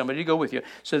 you'll need somebody to go with you.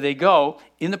 So they go.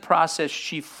 In the process,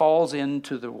 she falls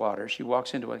into the water. She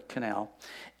walks into a canal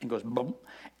and goes boom.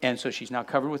 And so she's now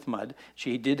covered with mud.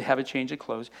 She did have a change of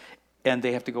clothes. And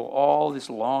they have to go all this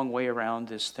long way around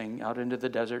this thing out into the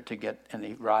desert and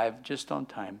they arrive just on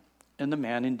time. And the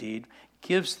man indeed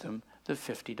gives them the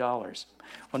 $50.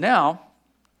 Well, now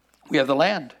we have the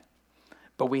land,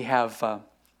 but we have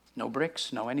no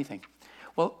bricks, no anything.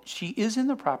 Well, she is in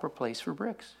the proper place for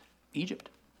bricks, Egypt.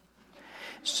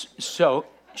 So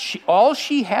all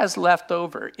she has left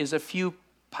over is a few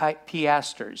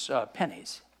piastres,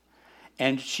 pennies.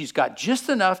 And she's got just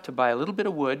enough to buy a little bit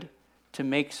of wood to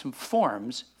make some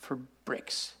forms for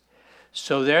bricks.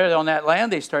 So there on that land,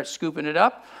 they start scooping it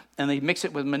up, and they mix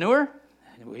it with manure.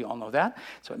 We all know that.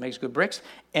 So it makes good bricks.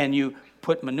 And you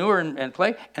put manure in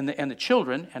play, and the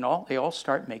children they all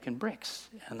start making bricks.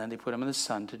 And then they put them in the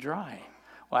sun to dry.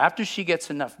 Well, after she gets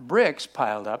enough bricks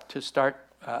piled up to start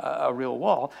a real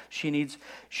wall, she needs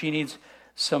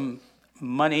some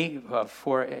money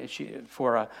for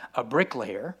a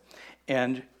bricklayer,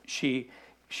 and she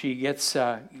gets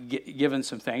given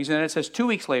some things. And then it says 2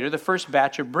 weeks later, the first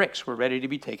batch of bricks were ready to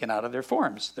be taken out of their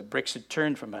forms. The bricks had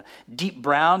turned from a deep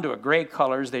brown to a gray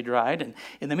color as they dried. And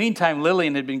in the meantime,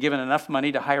 Lillian had been given enough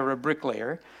money to hire a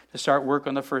bricklayer to start work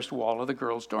on the first wall of the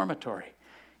girls' dormitory.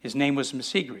 His name was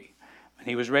Masigri. And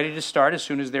he was ready to start as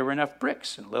soon as there were enough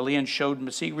bricks. And Lillian showed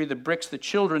Masigri the bricks the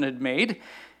children had made.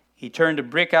 He turned a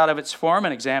brick out of its form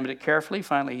and examined it carefully.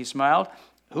 Finally, he smiled.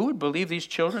 Who would believe these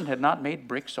children had not made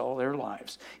bricks all their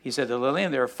lives? He said to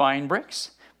Lillian, they're fine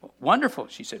bricks. Wonderful,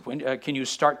 she said. Can you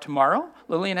start tomorrow?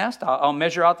 Lillian asked. I'll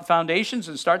measure out the foundations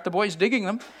and start the boys digging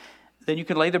them. Then you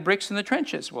can lay the bricks in the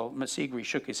trenches. Well, Masigri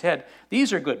shook his head.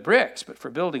 These are good bricks, but for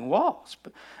building walls.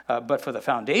 But for the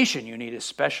foundation, you need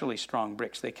especially strong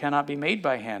bricks. They cannot be made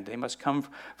by hand. They must come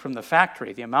from the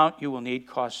factory. The amount you will need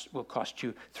will cost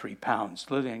you 3 pounds.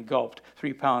 Lillian gulped.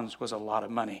 3 pounds was a lot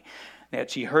of money. That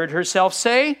she heard herself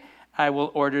say, I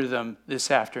will order them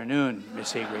this afternoon,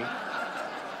 Masigri.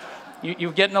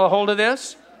 You getting a hold of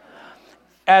this?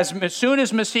 As soon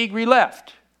as Masigri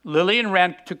left, Lillian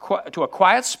ran to a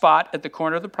quiet spot at the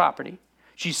corner of the property.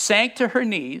 She sank to her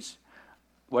knees.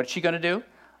 What's she going to do?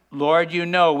 Lord, you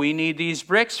know we need these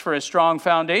bricks for a strong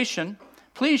foundation.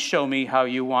 Please show me how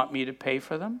you want me to pay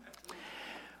for them.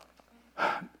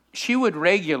 She would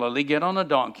regularly get on a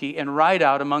donkey and ride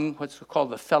out among what's called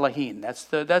the fellahin. That's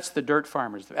the dirt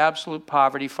farmers, the absolute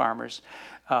poverty farmers.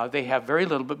 They have very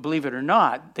little, but believe it or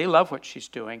not, they love what she's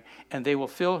doing, and they will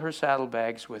fill her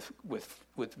saddlebags with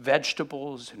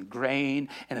vegetables and grain,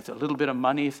 and a little bit of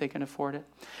money if they can afford it.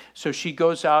 So she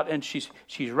goes out and she's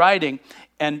riding,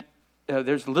 and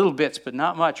there's little bits, but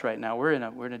not much right now. We're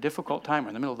in a difficult time. We're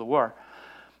in the middle of the war.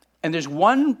 And there's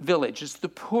one village, it's the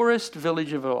poorest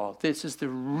village of all. This is the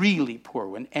really poor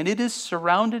one. And it is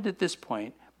surrounded at this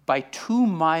point by 2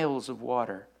 miles of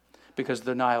water because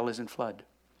the Nile is in flood.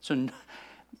 So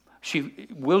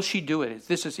will she do it?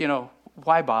 This is,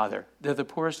 why bother? They're the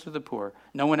poorest of the poor.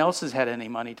 No one else has had any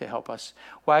money to help us.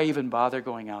 Why even bother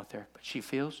going out there? But she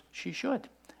feels she should.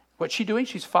 What's she doing?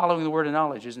 She's following the word of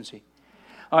knowledge, isn't she?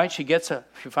 All right, she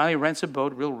finally rents a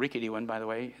boat, real rickety one, by the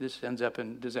way. This ends up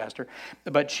in disaster.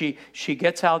 But she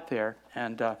gets out there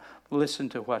and listen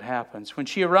to what happens. When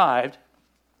she arrived,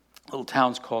 a little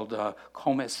town's called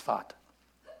Komesfat.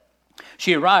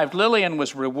 She arrived, Lillian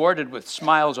was rewarded with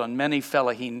smiles on many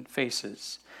fellahin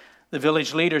faces. The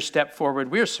village leader stepped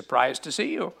forward. "We're surprised to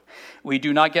see you. We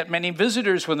do not get many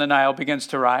visitors when the Nile begins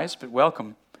to rise, but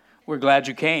welcome. We're glad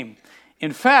you came.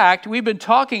 In fact, we've been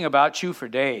talking about you for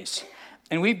days.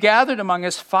 And we've gathered among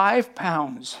us 5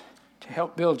 pounds to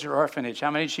help build your orphanage."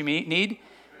 How many did she need?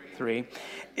 3.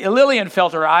 Lillian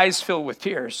felt her eyes fill with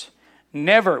tears.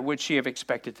 Never would she have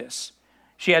expected this.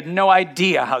 She had no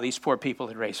idea how these poor people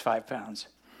had raised 5 pounds.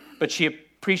 But she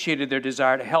appreciated their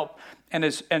desire to help. And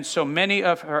as so many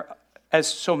of her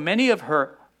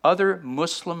other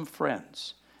Muslim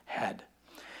friends had.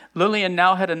 Lillian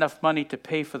now had enough money to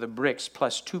pay for the bricks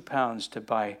plus 2 pounds to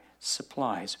buy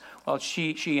supplies. Well,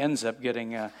 she ends up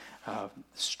getting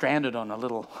stranded on a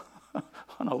little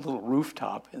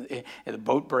rooftop. The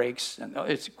boat breaks, and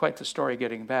it's quite the story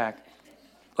getting back.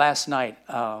 Last night,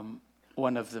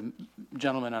 one of the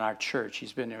gentlemen in our church,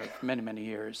 he's been there for many, many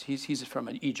years. He's from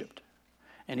Egypt,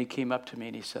 and he came up to me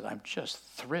and he said, "I'm just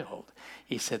thrilled."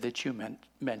 He said that you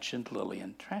mentioned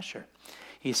Lillian Trasher.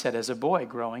 He said, as a boy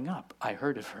growing up, I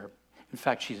heard of her. In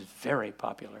fact, she's very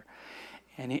popular.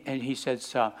 And he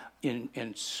says,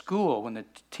 in school, when the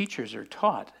teachers are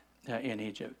taught in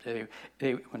Egypt,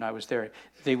 when I was there,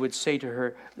 they would say to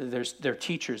her, their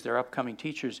teachers, their upcoming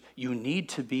teachers, "You need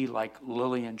to be like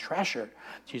Lillian Trasher."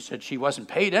 She said she wasn't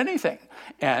paid anything.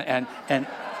 And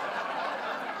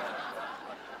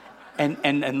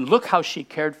look how she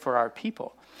cared for our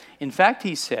people. In fact,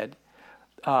 he said,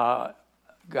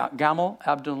 Gamal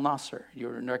Abdel Nasser, you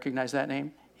recognize that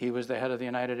name? He was the head of the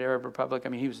United Arab Republic. I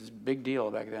mean, he was a big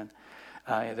deal back then.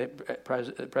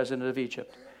 The president of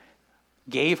Egypt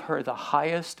gave her the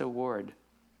highest award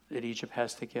that Egypt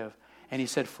has to give. And he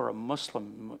said for a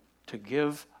Muslim to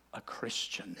give a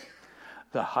Christian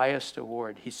the highest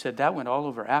award, he said that went all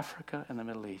over Africa and the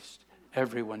Middle East.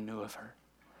 Everyone knew of her.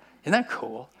 Isn't that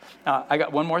cool? I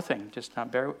got one more thing. Just now,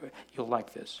 you'll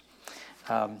like this.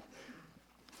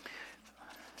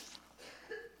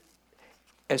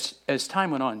 As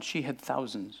time went on, she had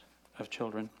thousands of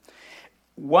children.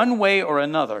 One way or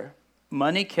another,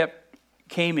 money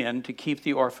came in to keep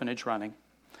the orphanage running.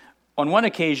 On one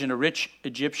occasion, a rich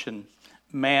Egyptian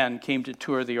man came to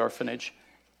tour the orphanage.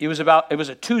 It was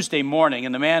a Tuesday morning,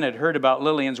 and the man had heard about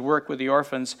Lillian's work with the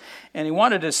orphans, and he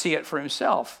wanted to see it for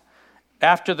himself.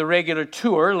 After the regular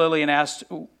tour,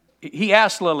 he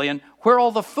asked Lillian where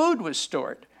all the food was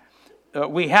stored.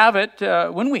 "We have it,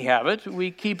 when we have it,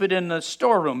 we keep it in the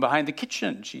storeroom behind the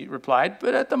kitchen," she replied,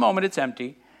 "but at the moment it's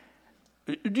empty."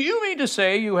 "Do you mean to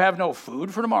say you have no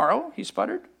food for tomorrow?" he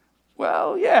sputtered.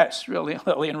 "Well, yes,"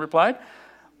 Lillian replied.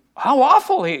 "How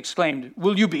awful," he exclaimed.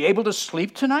 "Will you be able to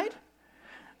sleep tonight?"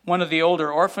 One of the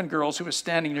older orphan girls who was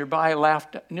standing nearby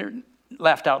laughed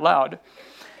out loud.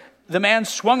 The man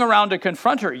swung around to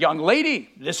confront her. "Young lady,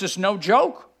 this is no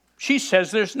joke. She says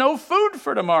there's no food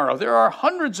for tomorrow. There are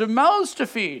hundreds of mouths to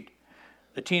feed."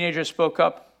 The teenager spoke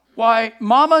up. "Why,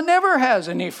 Mama never has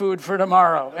any food for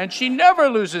tomorrow, and she never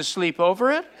loses sleep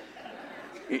over it."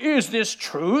 "Is this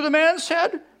true?" the man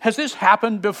said. "Has this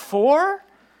happened before?"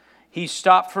 He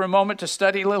stopped for a moment to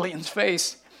study Lillian's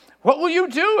face. "What will you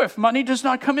do if money does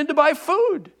not come in to buy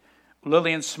food?"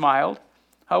 Lillian smiled.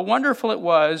 How wonderful it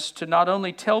was to not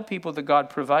only tell people that God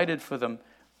provided for them,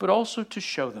 but also to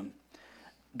show them.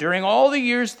 During all the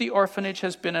years the orphanage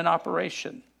has been in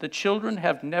operation, the children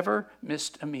have never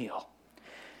missed a meal.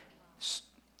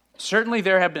 Certainly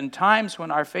there have been times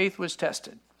when our faith was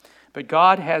tested, but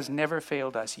God has never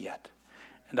failed us yet,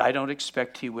 and I don't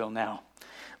expect he will now.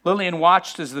 Lillian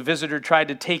watched as the visitor tried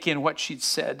to take in what she'd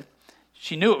said.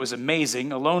 She knew it was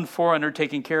amazing, a lone foreigner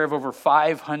taking care of over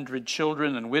 500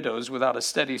 children and widows without a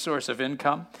steady source of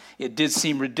income. It did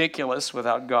seem ridiculous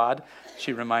without God,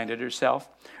 she reminded herself.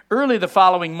 Early the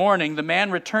following morning, the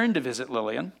man returned to visit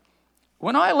Lillian.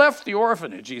 When I left the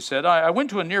orphanage, he said, I went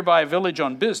to a nearby village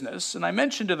on business, and I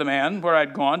mentioned to the man where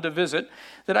I'd gone to visit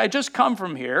that I'd just come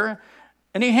from here,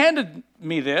 and he handed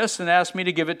me this and asked me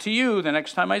to give it to you the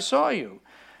next time I saw you.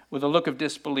 With a look of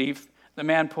disbelief, the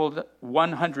man pulled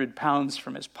 100 pounds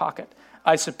from his pocket.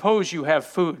 I suppose you have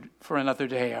food for another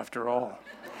day after all.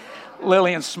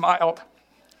 Lillian smiled.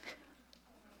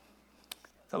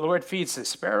 The Lord feeds the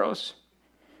sparrows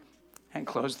and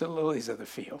clothes the lilies of the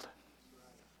field.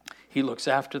 He looks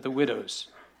after the widows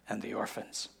and the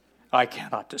orphans. I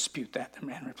cannot dispute that, the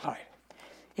man replied.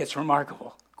 It's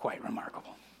remarkable, quite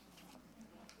remarkable.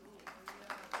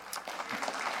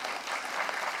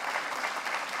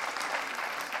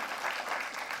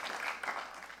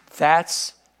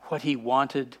 That's what he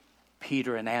wanted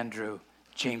Peter and Andrew,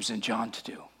 James and John to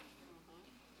do.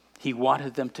 He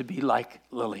wanted them to be like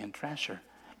Lillian Trasher.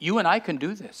 You and I can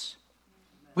do this.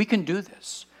 We can do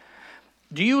this.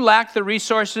 Do you lack the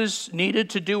resources needed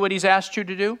to do what he's asked you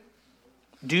to do?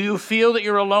 Do you feel that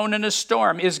you're alone in a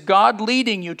storm? Is God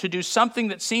leading you to do something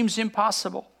that seems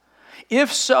impossible?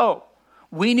 If so,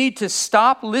 we need to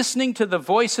stop listening to the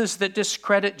voices that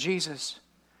discredit Jesus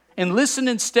and listen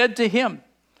instead to him.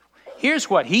 Here's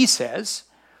what he says.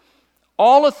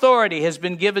 All authority has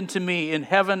been given to me in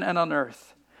heaven and on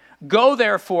earth. Go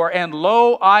therefore, and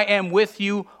lo, I am with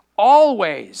you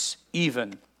always,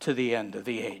 even to the end of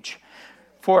the age.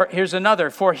 For here's another.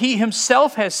 For he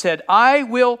himself has said, I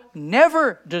will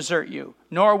never desert you,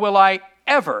 nor will I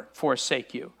ever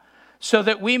forsake you. So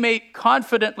that we may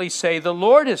confidently say, the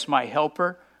Lord is my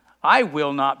helper. I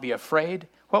will not be afraid.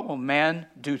 What will man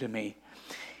do to me?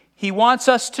 He wants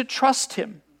us to trust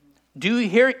him. Do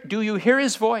you hear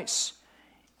his voice?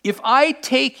 If I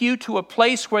take you to a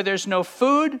place where there's no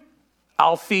food,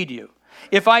 I'll feed you.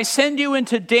 If I send you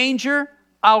into danger,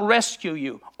 I'll rescue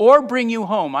you or bring you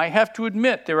home. I have to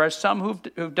admit, there are some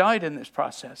who've died in this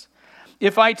process.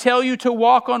 If I tell you to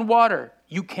walk on water,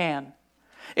 you can.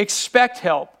 Expect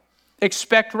help.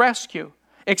 Expect rescue.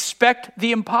 Expect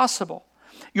the impossible.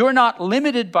 You're not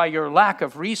limited by your lack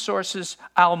of resources.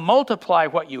 I'll multiply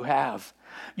what you have.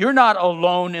 You're not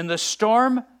alone in the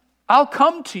storm. I'll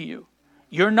come to you.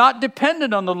 You're not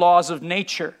dependent on the laws of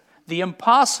nature. The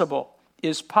impossible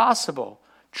is possible.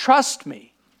 Trust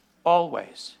me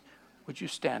always. Would you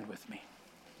stand with me?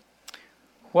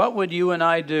 What would you and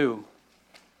I do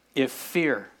if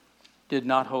fear did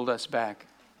not hold us back?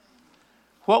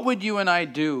 What would you and I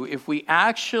do if we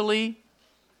actually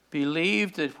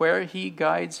believed that where he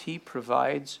guides, he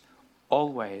provides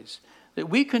always? That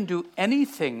we can do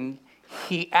anything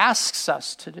he asks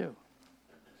us to do.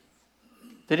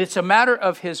 That it's a matter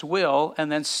of his will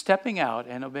and then stepping out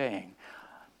and obeying.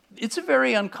 It's a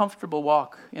very uncomfortable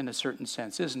walk in a certain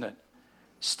sense, isn't it?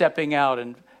 Stepping out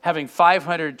and having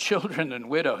 500 children and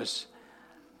widows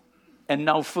and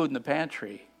no food in the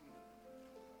pantry.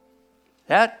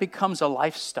 That becomes a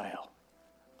lifestyle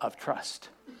of trust.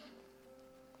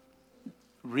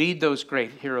 Read those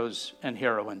great heroes and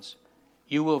heroines.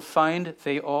 You will find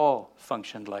they all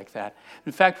functioned like that.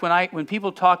 In fact, when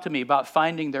people talk to me about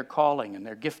finding their calling and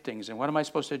their giftings and what am I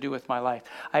supposed to do with my life,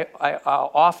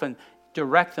 I'll often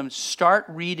direct them, start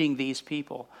reading these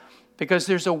people, because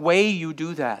there's a way you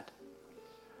do that.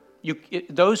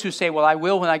 Those who say, well, I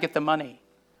will when I get the money.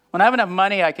 When I have enough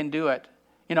money, I can do it.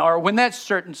 Or when that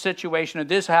certain situation or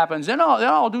this happens, then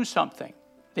I'll do something.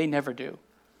 They never do.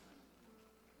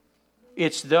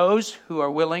 It's those who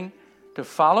are willing to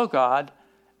follow God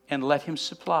and let him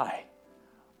supply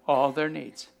all their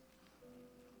needs.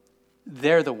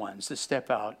 They're the ones that step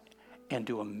out and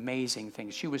do amazing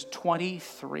things. She was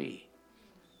 23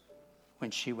 when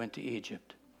she went to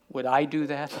Egypt. Would I do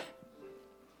that?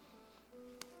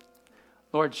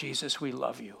 Lord Jesus, we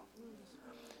love you.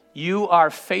 You are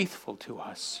faithful to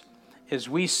us. As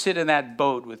we sit in that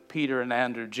boat with Peter and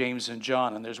Andrew, James and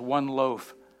John, and there's one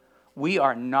loaf, we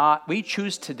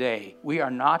choose today, we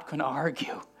are not going to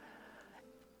argue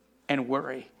and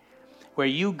worry. Where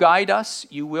you guide us,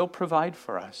 you will provide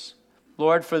for us.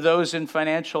 Lord, for those in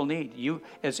financial need,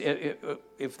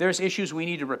 if there's issues we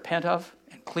need to repent of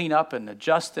and clean up and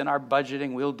adjust in our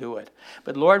budgeting, we'll do it.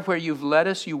 But Lord, where you've led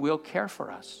us, you will care for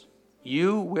us.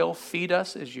 You will feed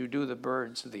us as you do the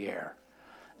birds of the air.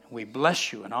 And we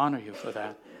bless you and honor you for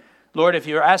that. Lord, if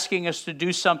you're asking us to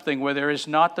do something where there is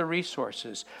not the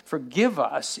resources, forgive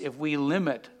us if we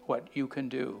limit what you can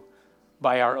do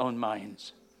by our own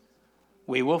minds.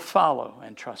 We will follow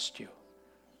and trust you.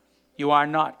 You are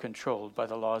not controlled by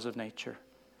the laws of nature.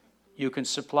 You can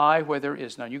supply where there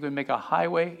is none. You can make a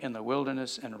highway in the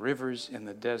wilderness and rivers in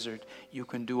the desert. You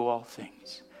can do all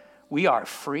things. We are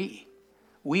free.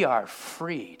 we are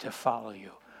free to follow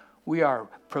you. We are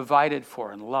provided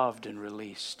for and loved and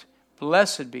released.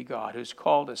 Blessed be God who's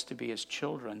called us to be his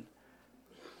children.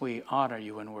 We honor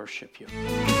you and worship you.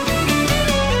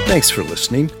 Thanks for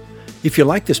listening. If you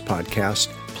like this podcast,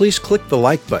 please click the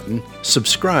like button,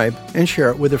 subscribe, and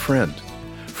share it with a friend.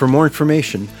 For more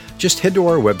information, just head to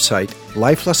our website,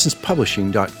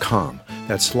 lifelessonspublishing.com.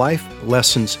 That's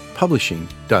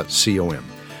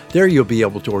lifelessonspublishing.com. There you'll be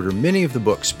able to order many of the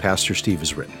books Pastor Steve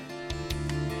has written.